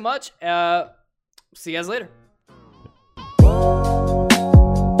 guys, thank you so much. See you guys later.